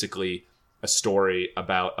is basically a story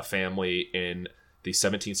about a family in the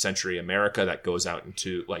 17th century America that goes out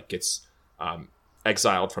into gets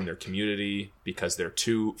exiled from their community because they're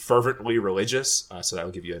too fervently religious. So that'll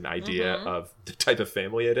give you an idea of the type of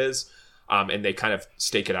family it is. And they kind of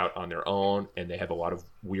stake it out on their own, and they have a lot of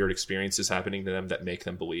weird experiences happening to them that make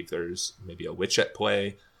them believe there's maybe a witch at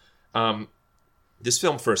play. This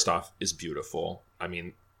film, first off, is beautiful. I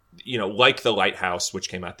mean, like The Lighthouse, which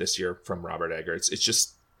came out this year from Robert Eggers, it's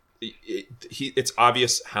just, it's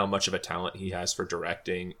obvious how much of a talent he has for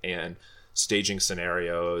directing and staging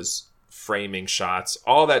scenarios, framing shots,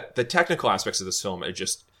 all that. The technical aspects of this film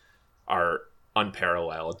are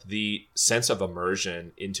unparalleled. The sense of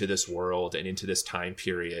immersion into this world and into this time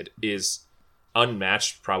period is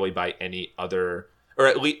unmatched probably by any other, or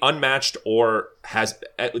at least unmatched, or has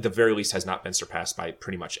at the very least has not been surpassed by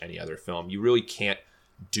pretty much any other film. You really can't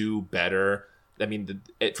do better. I mean,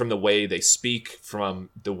 from the way they speak, from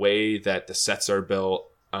the way that the sets are built,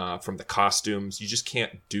 from the costumes, you just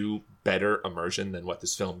can't do better immersion than what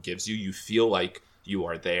this film gives you. You feel like you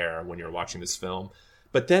are there when you're watching this film.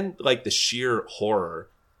 But then, the sheer horror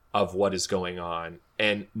of what is going on,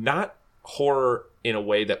 and not horror in a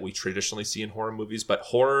way that we traditionally see in horror movies, but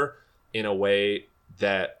horror in a way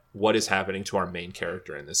that what is happening to our main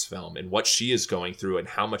character in this film and what she is going through and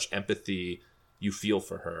how much empathy you feel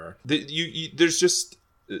for her. There's just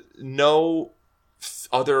no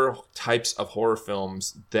other types of horror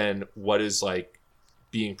films than what is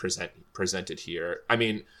being presented here. I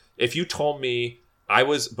mean, if you told me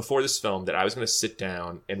before this film that I was going to sit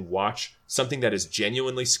down and watch something that is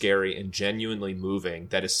genuinely scary and genuinely moving,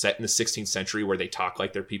 that is set in the 16th century where they talk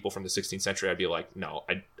like they're people from the 16th century, I'd be like, no,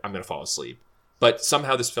 I'm going to fall asleep. But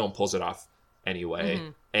somehow this film pulls it off anyway. Mm-hmm.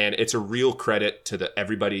 And it's a real credit to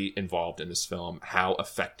everybody involved in this film, how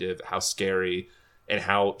effective, how scary, and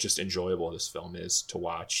how just enjoyable this film is to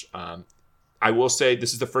watch. I will say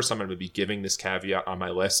this is the first time I'm going to be giving this caveat on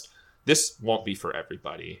my list. This won't be for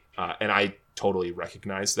everybody. And I totally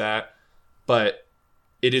recognize that, but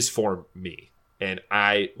it is for me, and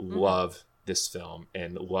I love this film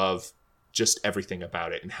and love just everything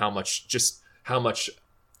about it, and how much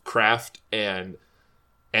craft and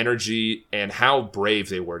energy and how brave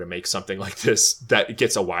they were to make something like this that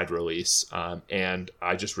gets a wide release. And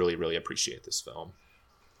I just really, really appreciate this film.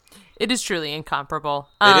 It is truly incomparable.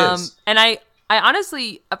 It is. And I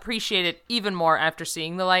honestly appreciate it even more after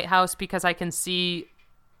seeing The Lighthouse, because I can see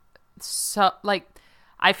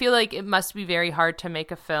I feel like it must be very hard to make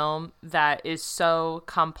a film that is so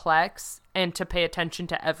complex and to pay attention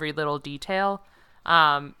to every little detail,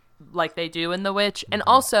 like they do in The Witch. And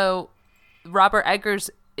also, Robert Eggers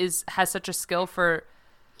has such a skill for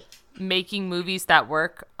making movies that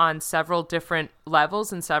work on several different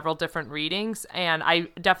levels and several different readings. And I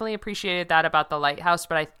definitely appreciated that about The Lighthouse,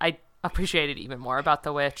 but I appreciated even more about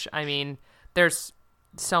The Witch. I mean, there's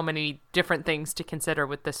so many different things to consider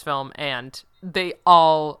with this film, and they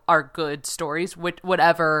all are good stories,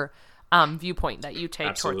 whatever viewpoint that you take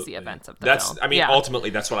Absolutely. Towards the events of the film. I mean, ultimately,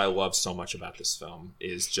 that's what I love so much about this film,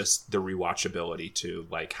 is just the rewatchability to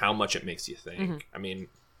how much it makes you think. I mean,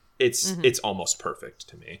 it's almost perfect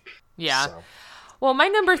to me. Yeah. So. Well, my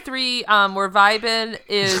number 3, we're vibing,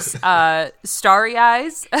 is Starry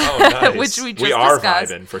Eyes, Oh, nice. which we just we are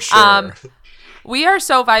discussed. vibing for sure. We are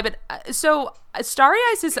so vibing. So Starry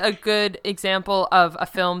Eyes is a good example of a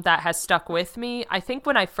film that has stuck with me. I think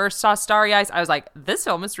when I first saw Starry Eyes, I was like, this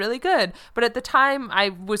film is really good. But at the time, I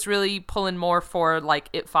was really pulling more for like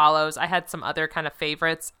It Follows. I had some other kind of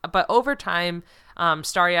favorites. But over time,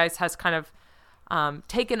 Starry Eyes has kind of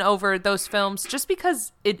taken over those films just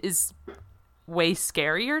because it is way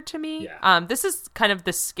scarier to me. Yeah. This is kind of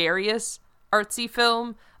the scariest artsy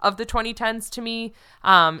film of the 2010s to me.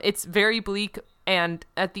 It's very bleak, and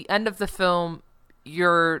at the end of the film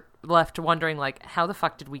you're left wondering, like, how the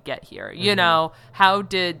fuck did we get here? You know, how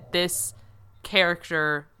did this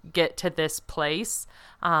character get to this place?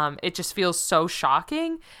 It just feels so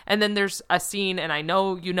shocking. And then there's a scene, and I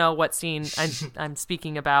know you know what scene I'm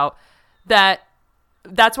speaking about,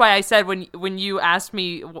 that's why I said when you asked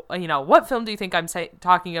me, you know, what film do you think I'm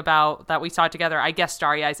talking about that we saw together, I guess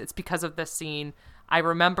Starry Eyes. It's because of this scene. I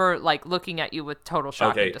remember like looking at you with total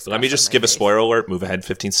shock. Okay, let me just give a spoiler alert. Move ahead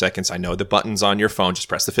 15 seconds. I know the button's on your phone. Just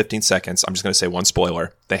press the 15 seconds. I'm just going to say one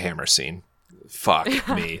spoiler. The hammer scene. Fuck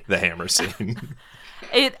me. The hammer scene.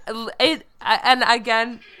 And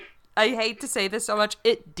again, I hate to say this so much,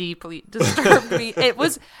 it deeply disturbed me.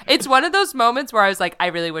 It's one of those moments where I was like, I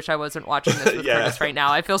really wish I wasn't watching this with Curtis right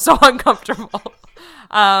now. I feel so uncomfortable.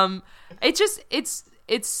 It's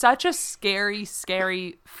such a scary,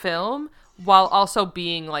 scary film while also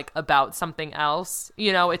being like about something else.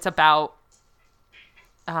 You know, it's about,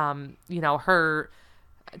 you know, her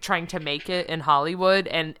trying to make it in Hollywood,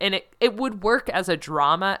 and it would work as a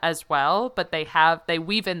drama as well, but they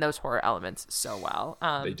weave in those horror elements so well.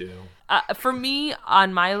 They do. For me,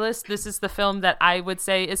 on my list, this is the film that I would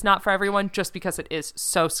say is not for everyone, just because it is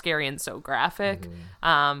so scary and so graphic.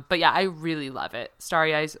 But yeah, I really love it.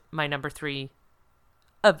 Starry Eyes, my number 3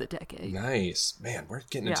 of the decade. Nice. Man, we're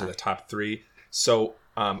getting into the top 3. So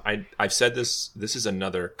I've said this is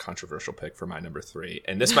another controversial pick for my number 3,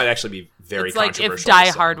 and this might actually be very it's like controversial. If Die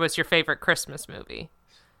Hard was your favorite Christmas movie.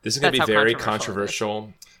 This is going to be very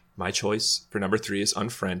controversial. My choice for number 3 is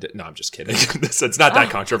Unfriended. No, I'm just kidding. It's not that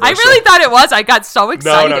controversial. I really thought it was. I got so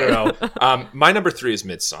excited. No. My number 3 is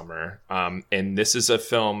Midsommar, and this is a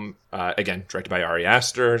film again directed by Ari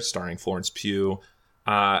Aster, starring Florence Pugh.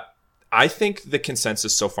 I think the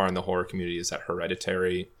consensus so far in the horror community is that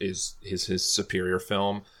Hereditary is his superior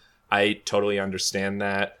film. I totally understand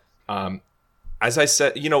that. As I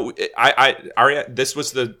said, you know, this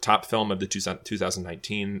was the top film of the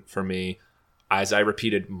 2019 for me. As I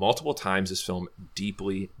repeated multiple times, this film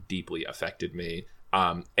deeply, deeply affected me.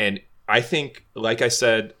 And I think, like I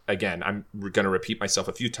said, again, I'm going to repeat myself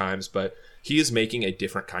a few times, but he is making a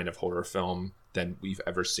different kind of horror film than we've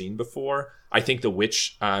ever seen before. I think The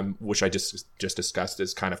Witch, which I just discussed,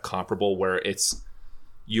 is kind of comparable, where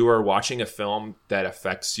you are watching a film that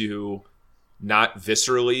affects you not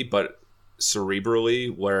viscerally but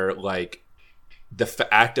cerebrally, where like the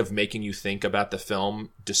act of making you think about the film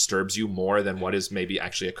disturbs you more than what is maybe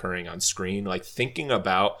actually occurring on screen. Like thinking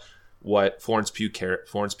about what Florence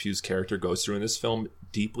Pugh's character goes through in this film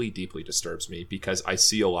deeply, deeply disturbs me, because I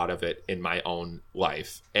see a lot of it in my own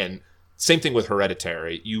life. And same thing with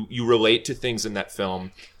Hereditary. You relate to things in that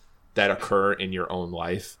film that occur in your own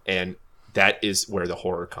life, and that is where the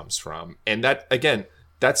horror comes from. And that, again,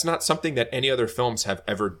 that's not something that any other films have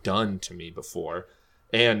ever done to me before.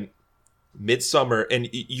 And Midsommar, and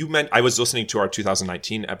you meant, I was listening to our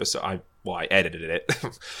 2019 episode. I edited it.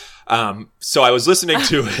 So I was listening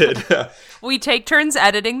to it. We take turns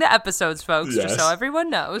editing the episodes, folks, yes. Just so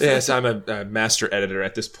everyone knows. Yes, I'm a master editor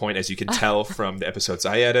at this point, as you can tell from the episodes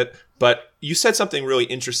I edit. But you said something really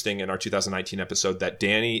interesting in our 2019 episode, that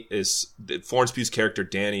Florence Pugh's character,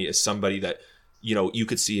 Danny, is somebody that, you know, you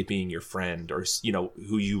could see it being your friend, or, you know,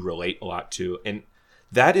 who you relate a lot to. And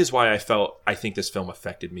that is why I think this film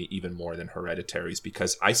affected me even more than Hereditary's,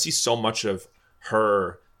 because I see so much of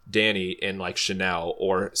her, Danny, in like Chanel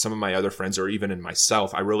or some of my other friends, or even in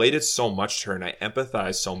myself. I related so much to her, and I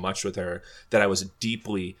empathized so much with her, that I was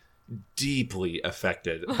deeply, deeply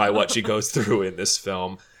affected by what she goes through in this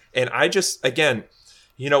film. And I just, again,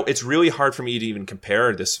 you know, it's really hard for me to even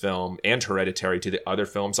compare this film and Hereditary to the other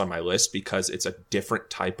films on my list, because it's a different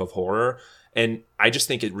type of horror. And I just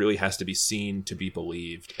think it really has to be seen to be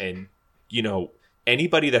believed. And, you know,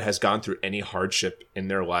 anybody that has gone through any hardship in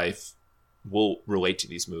their life will relate to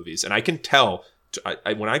these movies. And I can tell,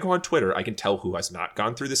 when I go on Twitter, I can tell who has not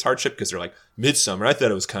gone through this hardship, because they're like, Midsommar, I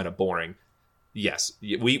thought it was kind of boring. Yes,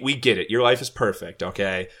 we get it. Your life is perfect,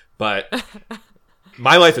 okay? But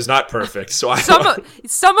My life is not perfect, so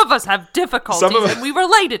some of us have difficulties, and we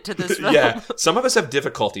related to this film. Yeah, some of us have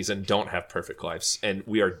difficulties and don't have perfect lives, and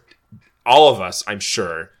all of us, I'm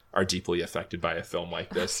sure, are deeply affected by a film like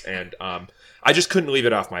this, and I just couldn't leave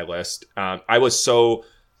it off my list. I was so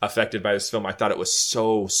affected by this film. I thought it was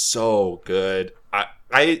so good.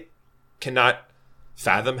 I cannot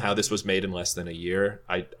fathom how this was made in less than a year.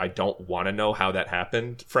 I don't want to know how that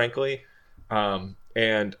happened, frankly.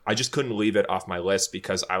 And I just couldn't leave it off my list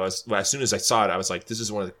because as soon as I saw it, I was like, this is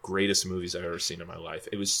one of the greatest movies I've ever seen in my life.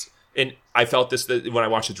 It was, and I felt this when I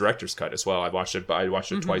watched the director's cut as well. I watched it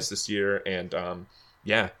twice this year, and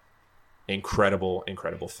incredible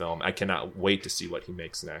film. I cannot wait to see what he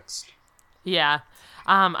makes next. Yeah.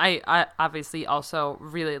 I obviously also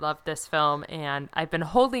really love this film, and I've been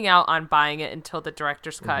holding out on buying it until the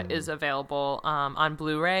director's cut is available on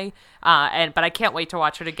Blu-ray. But I can't wait to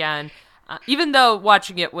watch it again. Even though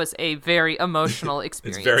watching it was a very emotional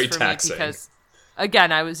experience. It's very for taxing. Me because, again,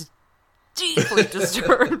 I was deeply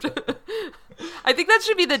disturbed. I think that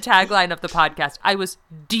should be the tagline of the podcast. I was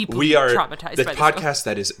deeply traumatized by this podcast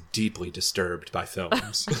that is deeply disturbed by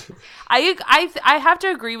films. I have to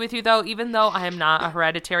agree with you, though. Even though I am not a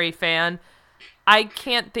Hereditary fan, I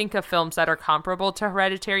can't think of films that are comparable to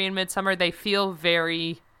Hereditary and Midsommar. They feel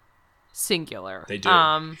very singular. They do,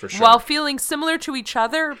 for sure. While feeling similar to each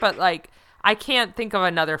other, but like I can't think of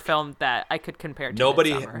another film that I could compare to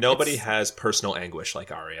Midsommar. Nobody has personal anguish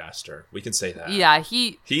like Ari Aster. We can say that. Yeah,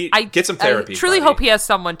 I get some therapy. I truly buddy. hope he has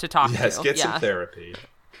someone to talk to. Yes, get some therapy.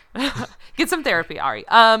 Get some therapy, Ari.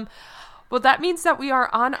 Well, that means that we are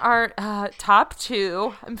on our top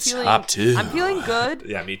two. Top two. I'm feeling good.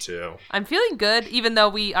 Yeah, me too. I'm feeling good, even though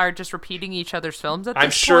we are just repeating each other's films at this point. I'm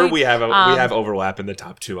sure we have overlap in the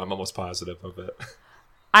top two. I'm almost positive of it.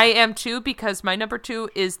 I am too, because my number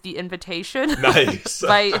 2 is The Invitation. Nice.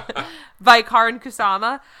 by Karin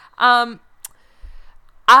Kusama.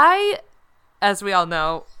 I, as we all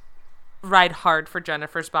know, ride hard for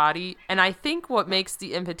Jennifer's Body, and I think what makes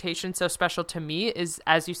The Invitation so special to me is,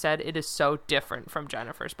 as you said, it is so different from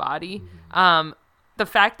Jennifer's Body. The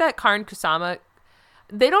fact that Karin Kusama,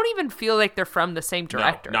 they don't even feel like they're from the same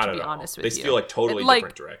director, not to be at honest all. with you. They feel like totally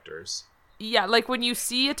different directors. Yeah, like when you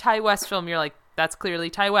see a Ty West film, you're like, that's clearly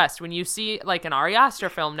Ty West. When you see like an Ari Aster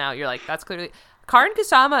film now, you're like, that's clearly... Karin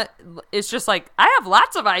Kusama is just like, I have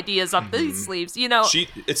lots of ideas up these sleeves, you know.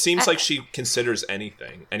 It seems like she considers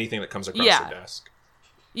anything that comes across her desk.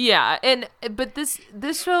 Yeah, but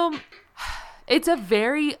this film, it's a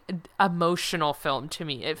very emotional film to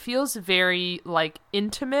me. It feels very like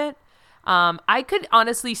intimate. I could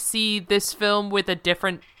honestly see this film with a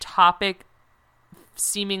different topic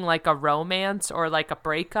seeming like a romance or like a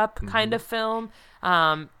breakup kind of film.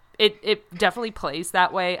 It definitely plays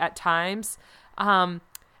that way at times. Similar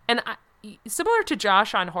to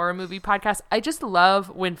Josh on Horror Movie Podcast, I just love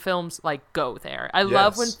when films like go there. I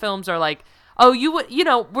love when films are like, oh,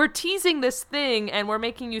 we're teasing this thing and we're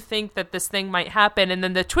making you think that this thing might happen, and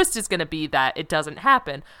then the twist is going to be that it doesn't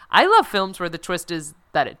happen. I love films where the twist is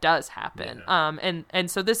that it does happen. Yeah. And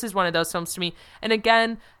so this is one of those films to me. And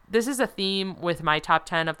again, this is a theme with my top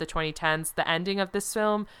 10 of the 2010s. The ending of this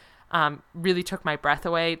film really took my breath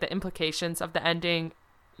away. The implications of the ending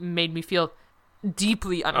made me feel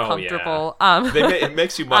deeply uncomfortable. Oh, yeah. It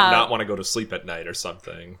makes you not want to go to sleep at night or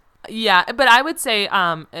something. Yeah, but I would say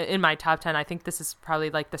in my top 10, I think this is probably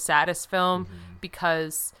like the saddest film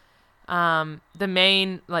because the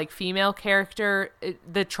main like female character,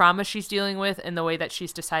 the trauma she's dealing with and the way that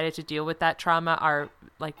she's decided to deal with that trauma are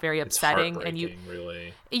like very upsetting, and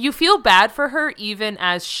you feel bad for her even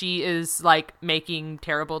as she is like making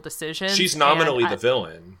terrible decisions. She's nominally the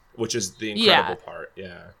villain, which is the incredible part.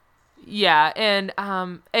 Yeah, and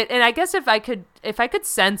I guess if I could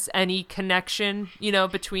sense any connection,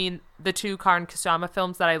 between the two Karin Kusama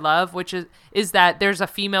films that I love, which is that there's a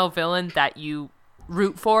female villain that you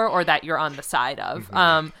root for or that you're on the side of.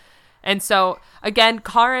 And so again,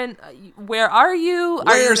 Karin, where are you?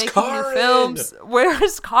 Where's are you making Karin? New films?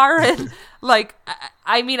 Where's Karin? Like,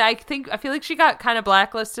 I mean, I feel like she got kind of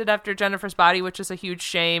blacklisted after Jennifer's Body, which is a huge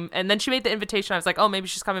shame. And then she made The Invitation. I was like, oh, maybe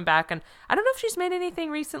she's coming back. And I don't know if she's made anything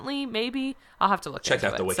recently. Maybe I'll have to look. Check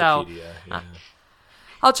out into the it. Wikipedia.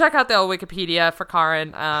 I'll check out the old Wikipedia for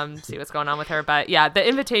Karin, see what's going on with her. But yeah, The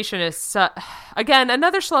Invitation is, again,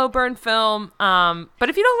 another slow burn film. But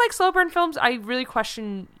if you don't like slow burn films, I really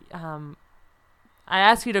question, I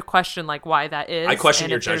ask you to question like why that is. I question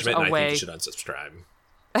your judgment, and I think you should unsubscribe.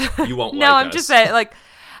 You won't No, like I'm us. just saying, like,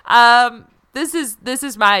 this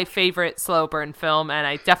is my favorite slow burn film, and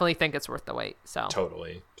I definitely think it's worth the wait. So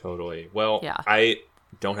Totally. Well, yeah. I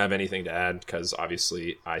don't have anything to add because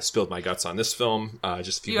obviously I spilled my guts on this film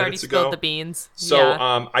just a few minutes ago. You already spilled the beans. So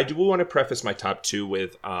yeah. I do want to preface my top 2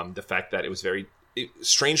 with the fact that it was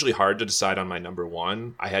strangely hard to decide on my number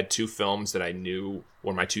 1. I had 2 films that I knew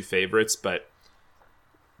were my 2 favorites, but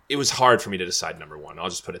it was hard for me to decide number 1. I'll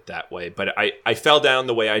just put it that way. But I fell down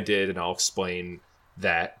the way I did, and I'll explain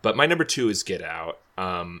that. But my number 2 is Get Out.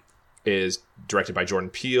 Is directed by Jordan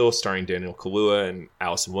Peele, starring Daniel Kaluuya and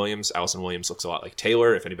Allison Williams. Allison Williams looks a lot like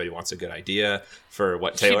Taylor, if anybody wants a good idea for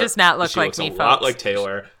what Taylor... She does not look like me, me, folks. folks. A lot like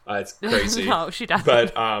Taylor. It's crazy. No, she doesn't.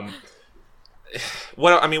 But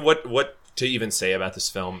what to even say about this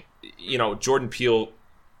film? You know, Jordan Peele,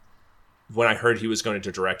 when I heard he was going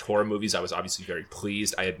to direct horror movies, I was obviously very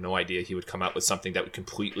pleased. I had no idea he would come out with something that would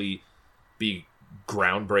completely be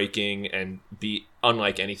groundbreaking and be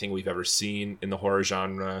unlike anything we've ever seen in the horror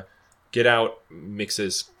genre. Get Out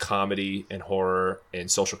mixes comedy and horror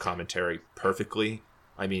and social commentary perfectly.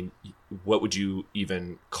 I mean, what would you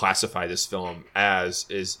even classify this film as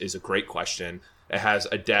is a great question. It has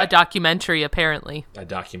a documentary, apparently. A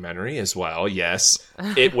documentary as well, yes.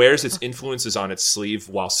 It wears its influences on its sleeve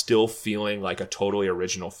while still feeling like a totally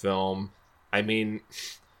original film. I mean,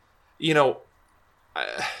 you know,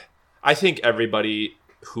 I think everybody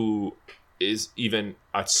who is even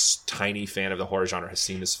a tiny fan of the horror genre has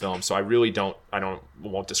seen this film. So I really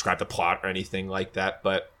won't describe the plot or anything like that.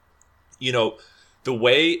 But, you know, the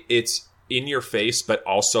way it's in your face, but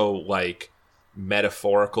also like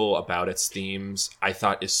metaphorical about its themes, I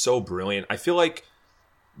thought is so brilliant. I feel like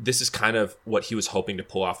this is kind of what he was hoping to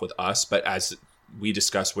pull off with Us. But as we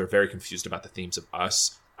discussed, we're very confused about the themes of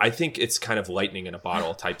Us. I think it's kind of lightning in a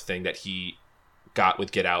bottle type thing that he got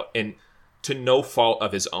with Get Out. And to no fault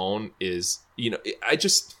of his own is, you know,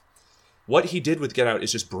 what he did with Get Out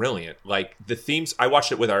is just brilliant. Like the themes, I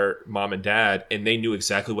watched it with our mom and dad, and they knew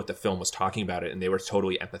exactly what the film was talking about and they were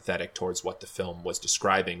totally empathetic towards what the film was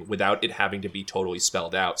describing without it having to be totally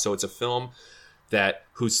spelled out. So it's a film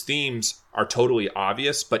whose themes are totally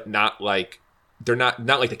obvious, but not like they're not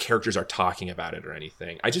like the characters are talking about it or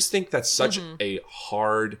anything. I just think that's such a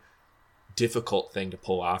hard, difficult thing to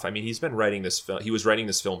pull off. I mean, he was writing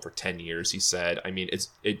this film for 10 years, he said. I mean,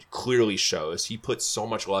 it clearly shows. He put so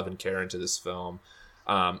much love and care into this film.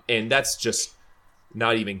 And that's just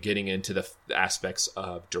not even getting into the aspects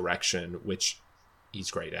of direction, which he's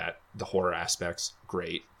great at. The horror aspects,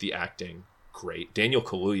 great. The acting, great. Daniel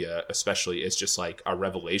Kaluuya, especially, is just like a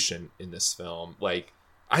revelation in this film. Like,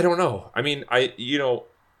 I don't know. I mean,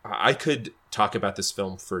 I could talk about this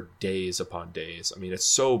film for days upon days. I mean, it's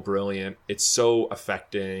so brilliant. It's so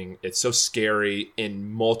affecting. It's so scary in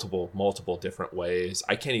multiple different ways.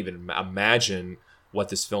 I can't even imagine what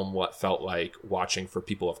this film felt like watching for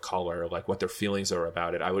people of color, like what their feelings are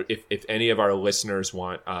about it. I would, if any of our listeners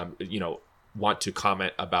want to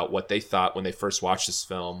comment about what they thought when they first watched this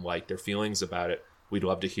film, like their feelings about it, we'd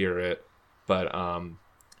love to hear it. But,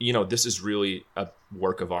 this is really a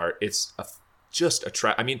work of art. It's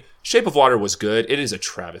I mean, Shape of Water was good. It is a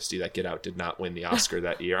travesty that Get Out did not win the Oscar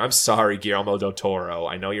that year. I'm sorry, Guillermo del Toro.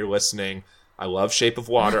 I know you're listening. I love Shape of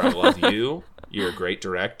Water. I love you. You're a great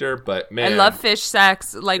director, but man, I love fish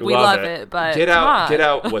sex. Like we love it, but Get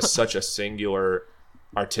Out was such a singular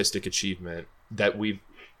artistic achievement that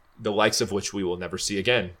the likes of which we will never see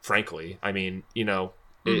again. Frankly, I mean,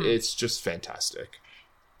 it's just fantastic.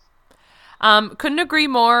 Couldn't agree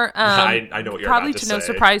more. I know what you're probably about to no say.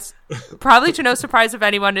 surprise. Probably to no surprise of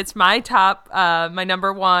anyone, it's my top, my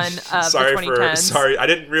number one of the 2010s. Sorry, I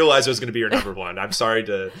didn't realize it was going to be your number one. I'm sorry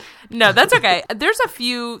to. No, that's okay. There's a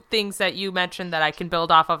few things that you mentioned that I can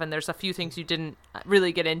build off of, and there's a few things you didn't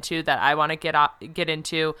really get into that I want to get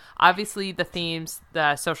into. Obviously, the themes,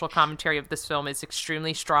 the social commentary of this film is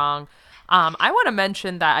extremely strong. I want to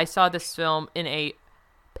mention that I saw this film in a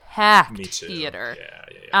packed theater.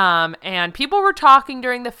 Yeah. And people were talking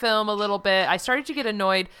during the film a little bit. I started to get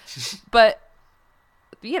annoyed, but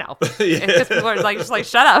because people are like, just like,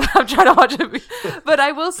 shut up. I'm trying to watch it. But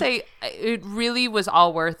I will say it really was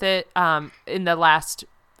all worth it. In the last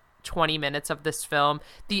 20 minutes of this film,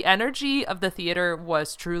 the energy of the theater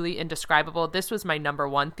was truly indescribable. This was my number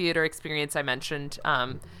one theater experience. I mentioned,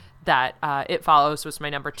 that It Follows was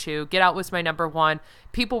my number 2. Get Out was my number 1.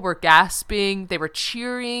 People were gasping. They were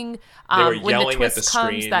cheering. They were when yelling the at the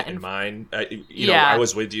screen in mine. I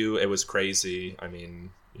was with you. It was crazy. I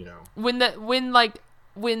mean, When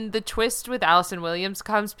the twist with Allison Williams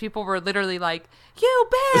comes, people were literally like, "You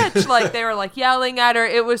bitch!" Like they were like yelling at her.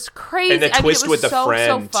 It was crazy. And the twist with the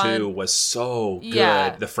friend so too was so good.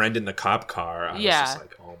 Yeah. The friend in the cop car. I was just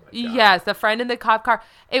like, oh my god. Yes, the friend in the cop car.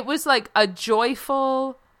 It was like a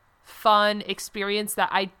joyful, fun experience that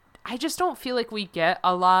I just don't feel like we get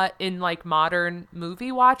a lot in like modern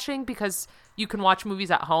movie watching, because you can watch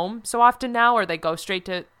movies at home so often now, or they go straight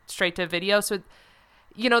to video. So,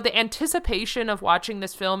 you know, the anticipation of watching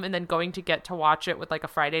this film and then going to get to watch it with like a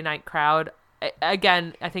Friday night crowd,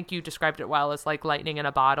 again, I think you described it well as like lightning in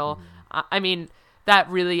a bottle. I mean, that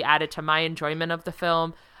really added to my enjoyment of the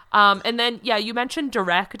film. And then, yeah, you mentioned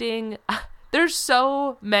directing. There's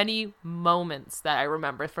so many moments that I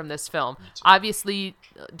remember from this film. Obviously,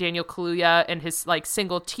 Daniel Kaluuya and his like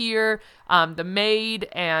single tear, the maid,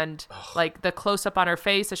 and like the close up on her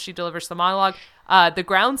face as she delivers the monologue. The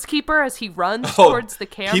groundskeeper as he runs towards the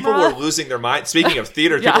camera. People were losing their mind. Speaking of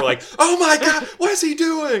theater, people were like, "Oh my god, what is he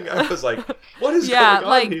doing?" I was like, "What is going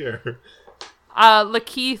on here?"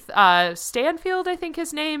 Lakeith Stanfield, I think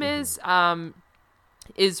his name is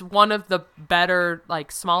one of the better,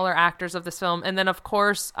 like, smaller actors of this film. And then, of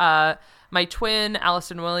course, my twin,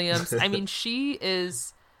 Allison Williams. I mean, she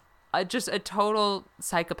is just a total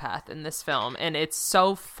psychopath in this film. And it's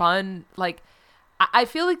so fun. Like, I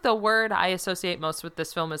feel like the word I associate most with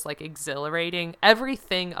this film is, like, exhilarating.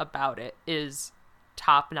 Everything about it is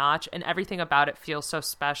top-notch. And everything about it feels so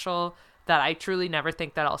special that I truly never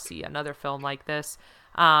think that I'll see another film like this.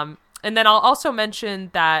 And then I'll also mention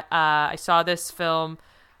that I saw this film,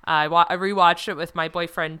 I rewatched it with my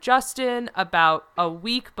boyfriend Justin about a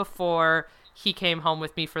week before he came home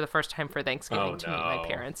with me for the first time for Thanksgiving to meet my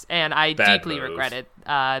parents. And I deeply regretted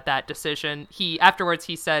that decision. Afterwards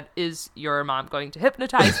he said, "Is your mom going to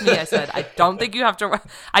hypnotize me?" I said, "I don't think you have to.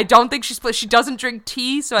 I don't think she doesn't drink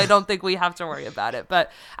tea, so I don't think we have to worry about it."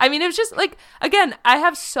 But I mean, it was just like, again, I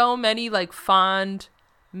have so many like fond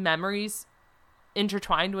memories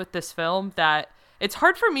intertwined with this film that it's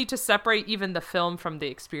hard for me to separate even the film from the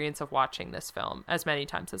experience of watching this film as many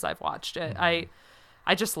times as I've watched it.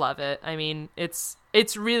 I just love it. I mean, it's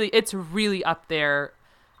really up there.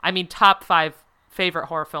 I mean, top 5 favorite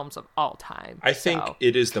horror films of all time. I think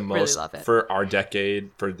it is the most, really love it. for our decade,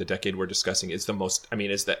 for the decade we're discussing, it's the most, I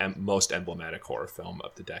mean, it's the most emblematic horror film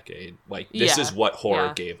of the decade. Like, this is what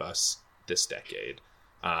horror gave us this decade.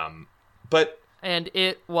 And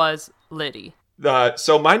it was Liddy.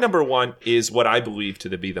 So my number one is what I believe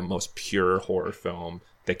to be the most pure horror film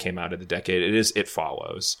that came out of the decade. It is It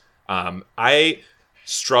Follows. I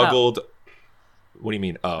struggled. What do you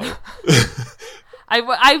mean? Oh,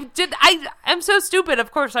 I'm so stupid.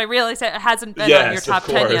 Of course, I realize it hasn't been on your top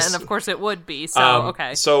 10 yet, and of course it would be. So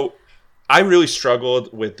okay. So I really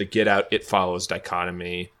struggled with the Get Out, It Follows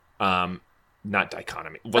dichotomy. Not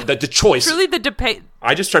dichotomy. Well, the choice. Truly the debate.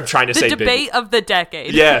 I just am trying to say the debate of the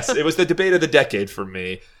decade. Yes, it was the debate of the decade for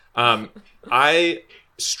me. I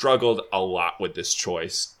struggled a lot with this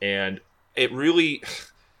choice, and it really,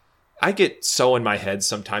 I get so in my head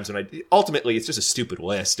sometimes when ultimately it's just a stupid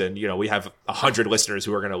list, and you know, we have 100 listeners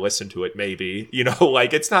who are going to listen to it maybe, you know,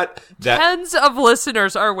 like it's not that tens of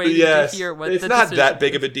listeners are waiting to hear what it's not that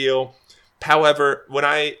big of a deal. However, when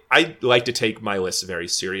I like to take my list very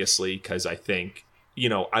seriously, because I think, you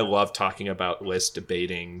know, I love talking about lists,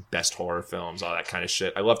 debating best horror films, all that kind of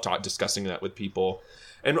shit. I love discussing that with people.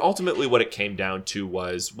 And ultimately what it came down to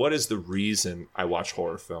was, what is the reason I watch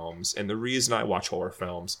horror films? And the reason I watch horror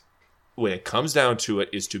films, when it comes down to it,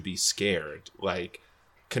 is to be scared. Like,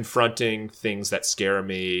 confronting things that scare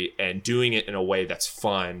me and doing it in a way that's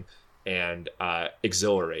fun and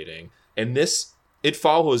exhilarating. And this It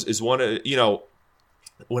Follows is one of, you know,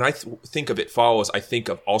 when I think of It Follows, I think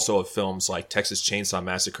of also of films like Texas Chainsaw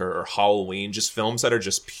Massacre or Halloween, just films that are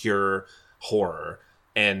just pure horror.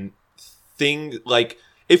 And like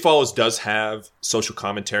It Follows does have social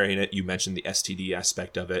commentary in it. You mentioned the STD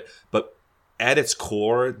aspect of it, but at its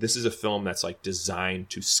core, this is a film that's like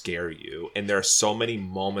designed to scare you. And there are so many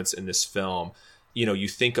moments in this film, you know, you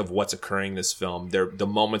think of what's occurring in this film. The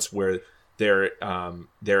moments where there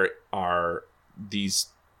are these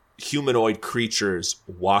humanoid creatures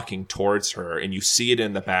walking towards her, and you see it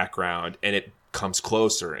in the background, and it comes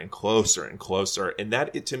closer and closer and closer, and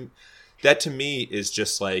that to me is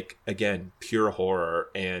just like, again, pure horror.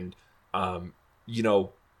 And you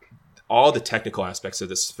know, all the technical aspects of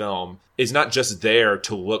this film is not just there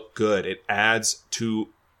to look good, it adds to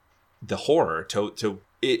the horror,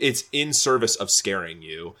 it's in service of scaring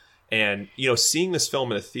you. And you know, seeing this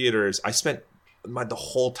film in the theaters, I spent the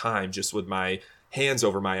whole time just with my hands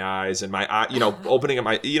over my eyes and my eye, you know, opening up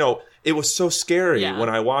my, you know, it was so scary when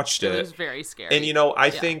I watched it. It was very scary. And you know, I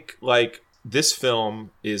think like this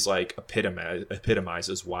film is like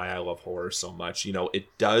epitomizes why I love horror so much. You know,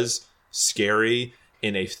 it does scary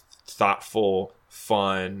in a thoughtful,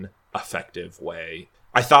 fun, effective way.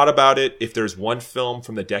 I thought about it. If there's one film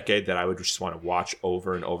from the decade that I would just want to watch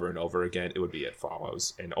over and over and over again, it would be It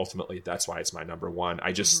Follows. And ultimately, that's why it's my number one.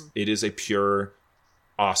 It is a pure,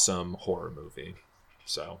 awesome horror movie.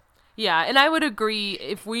 So. Yeah, and I would agree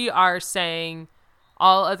if we are saying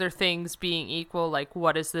all other things being equal, like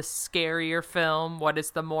what is the scarier film, what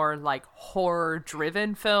is the more like horror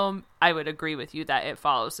driven film, I would agree with you that It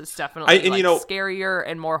Follows is definitely scarier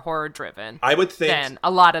and more horror driven. I would think than a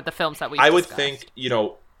lot of the films that we would think,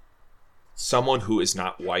 someone who is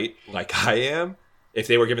not white like I am, if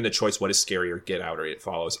they were given the choice, what is scarier, Get Out or It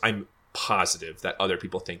Follows, I'm positive that other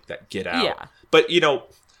people think that Get Out. Yeah. But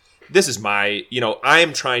this is my, I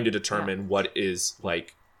am trying to determine what is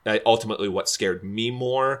like ultimately what scared me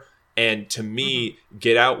more. And to me,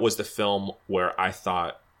 Get Out was the film where I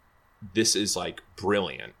thought this is like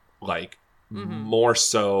brilliant, like more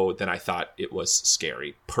so than I thought it was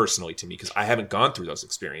scary personally to me, because I haven't gone through those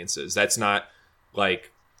experiences. That's not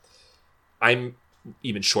like I'm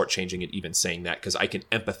even shortchanging it, even saying that, because I can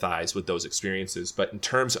empathize with those experiences. But in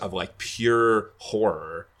terms of like pure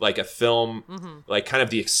horror, like a film, like kind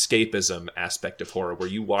of the escapism aspect of horror, where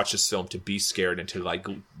you watch this film to be scared and to like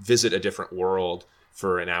visit a different world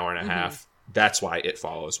for an hour and a half, that's why It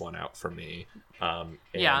Follows won out for me. I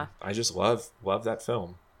just love that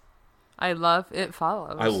film. I love It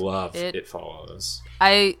Follows. I love It Follows.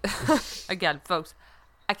 Again, folks,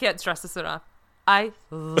 I can't stress this enough. I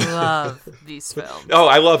love these films. Oh,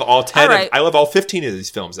 I love all 10. Right. I love all 15 of these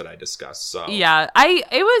films that I discussed. So yeah, it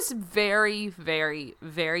was very, very,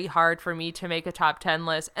 very hard for me to make a top 10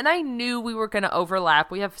 list, and I knew we were going to overlap.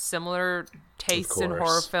 We have similar tastes in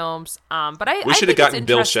horror films, but we should have gotten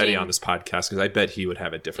Bill Shetty on this podcast, because I bet he would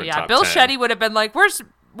have a different top 10. Bill Shetty would have been like,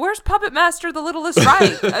 Where's Puppet Master the Littlest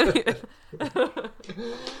Right?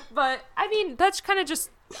 But I mean, that's kind of just,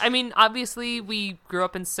 obviously we grew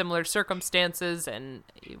up in similar circumstances and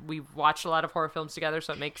we watched a lot of horror films together,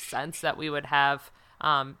 so it makes sense that we would have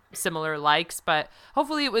similar likes. But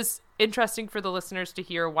hopefully it was interesting for the listeners to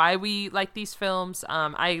hear why we like these films.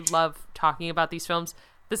 I love talking about these films.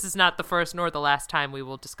 This is not the first nor the last time we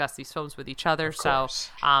will discuss these films with each other. So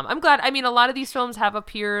I'm glad. A lot of these films have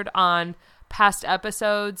appeared on past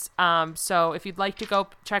episodes, so if you'd like to go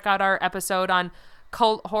check out our episode on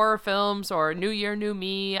cult horror films or New Year, New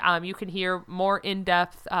Me, you can hear more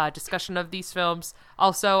in-depth discussion of these films.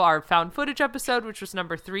 Also, our found footage episode, which was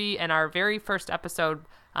number 3, and our very first episode,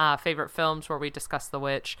 favorite films, where we discussed The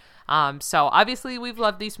Witch. So obviously we've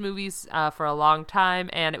loved these movies for a long time,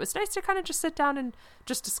 and it was nice to kind of just sit down and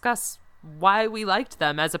just discuss why we liked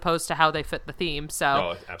them as opposed to how they fit the theme.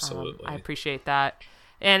 So absolutely, I appreciate that.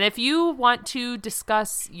 And if you want to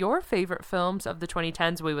discuss your favorite films of the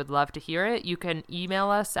 2010s, we would love to hear it. You can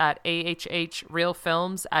email us at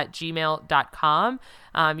ahhrealfilms@gmail.com.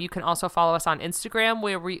 You can also follow us on Instagram,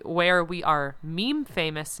 where we are meme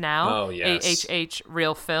famous now. Oh, yes.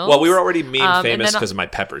 ahhrealfilms. Well, we were already meme famous because of my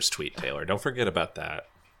Peppers tweet, Taylor. Don't forget about that.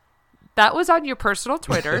 That was on your personal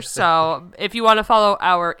Twitter. So if you want to follow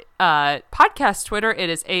our podcast Twitter,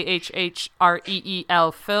 it is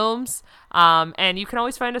AHHREEL Films. And you can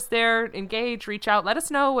always find us there, engage, reach out. Let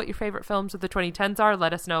us know what your favorite films of the 2010s are.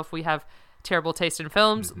 Let us know if we have terrible taste in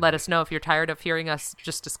films. Let us know if you're tired of hearing us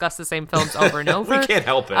just discuss the same films over and over. We can't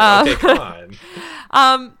help it. Okay, come on.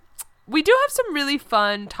 We do have some really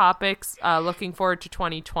fun topics looking forward to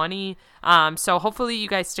 2020. So hopefully you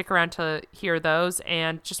guys stick around to hear those.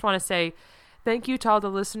 And just want to say thank you to all the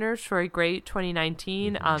listeners for a great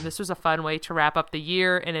 2019. This was a fun way to wrap up the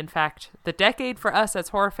year and, in fact, the decade for us as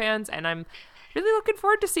horror fans. And I'm really looking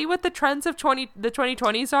forward to see what the trends of the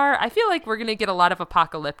 2020s are. I feel like we're going to get a lot of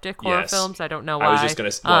apocalyptic horror films. I don't know why. I was just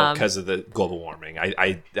going to, because of the global warming.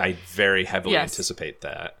 I very heavily anticipate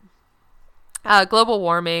that. Global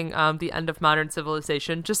warming, the end of modern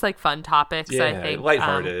civilization, just like fun topics. I think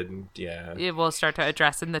lighthearted. It will start to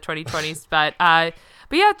address in the 2020s. But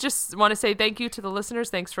yeah, just want to say thank you to the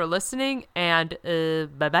listeners. Thanks for listening, and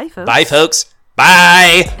bye, folks. Bye, folks.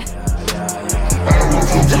 Bye.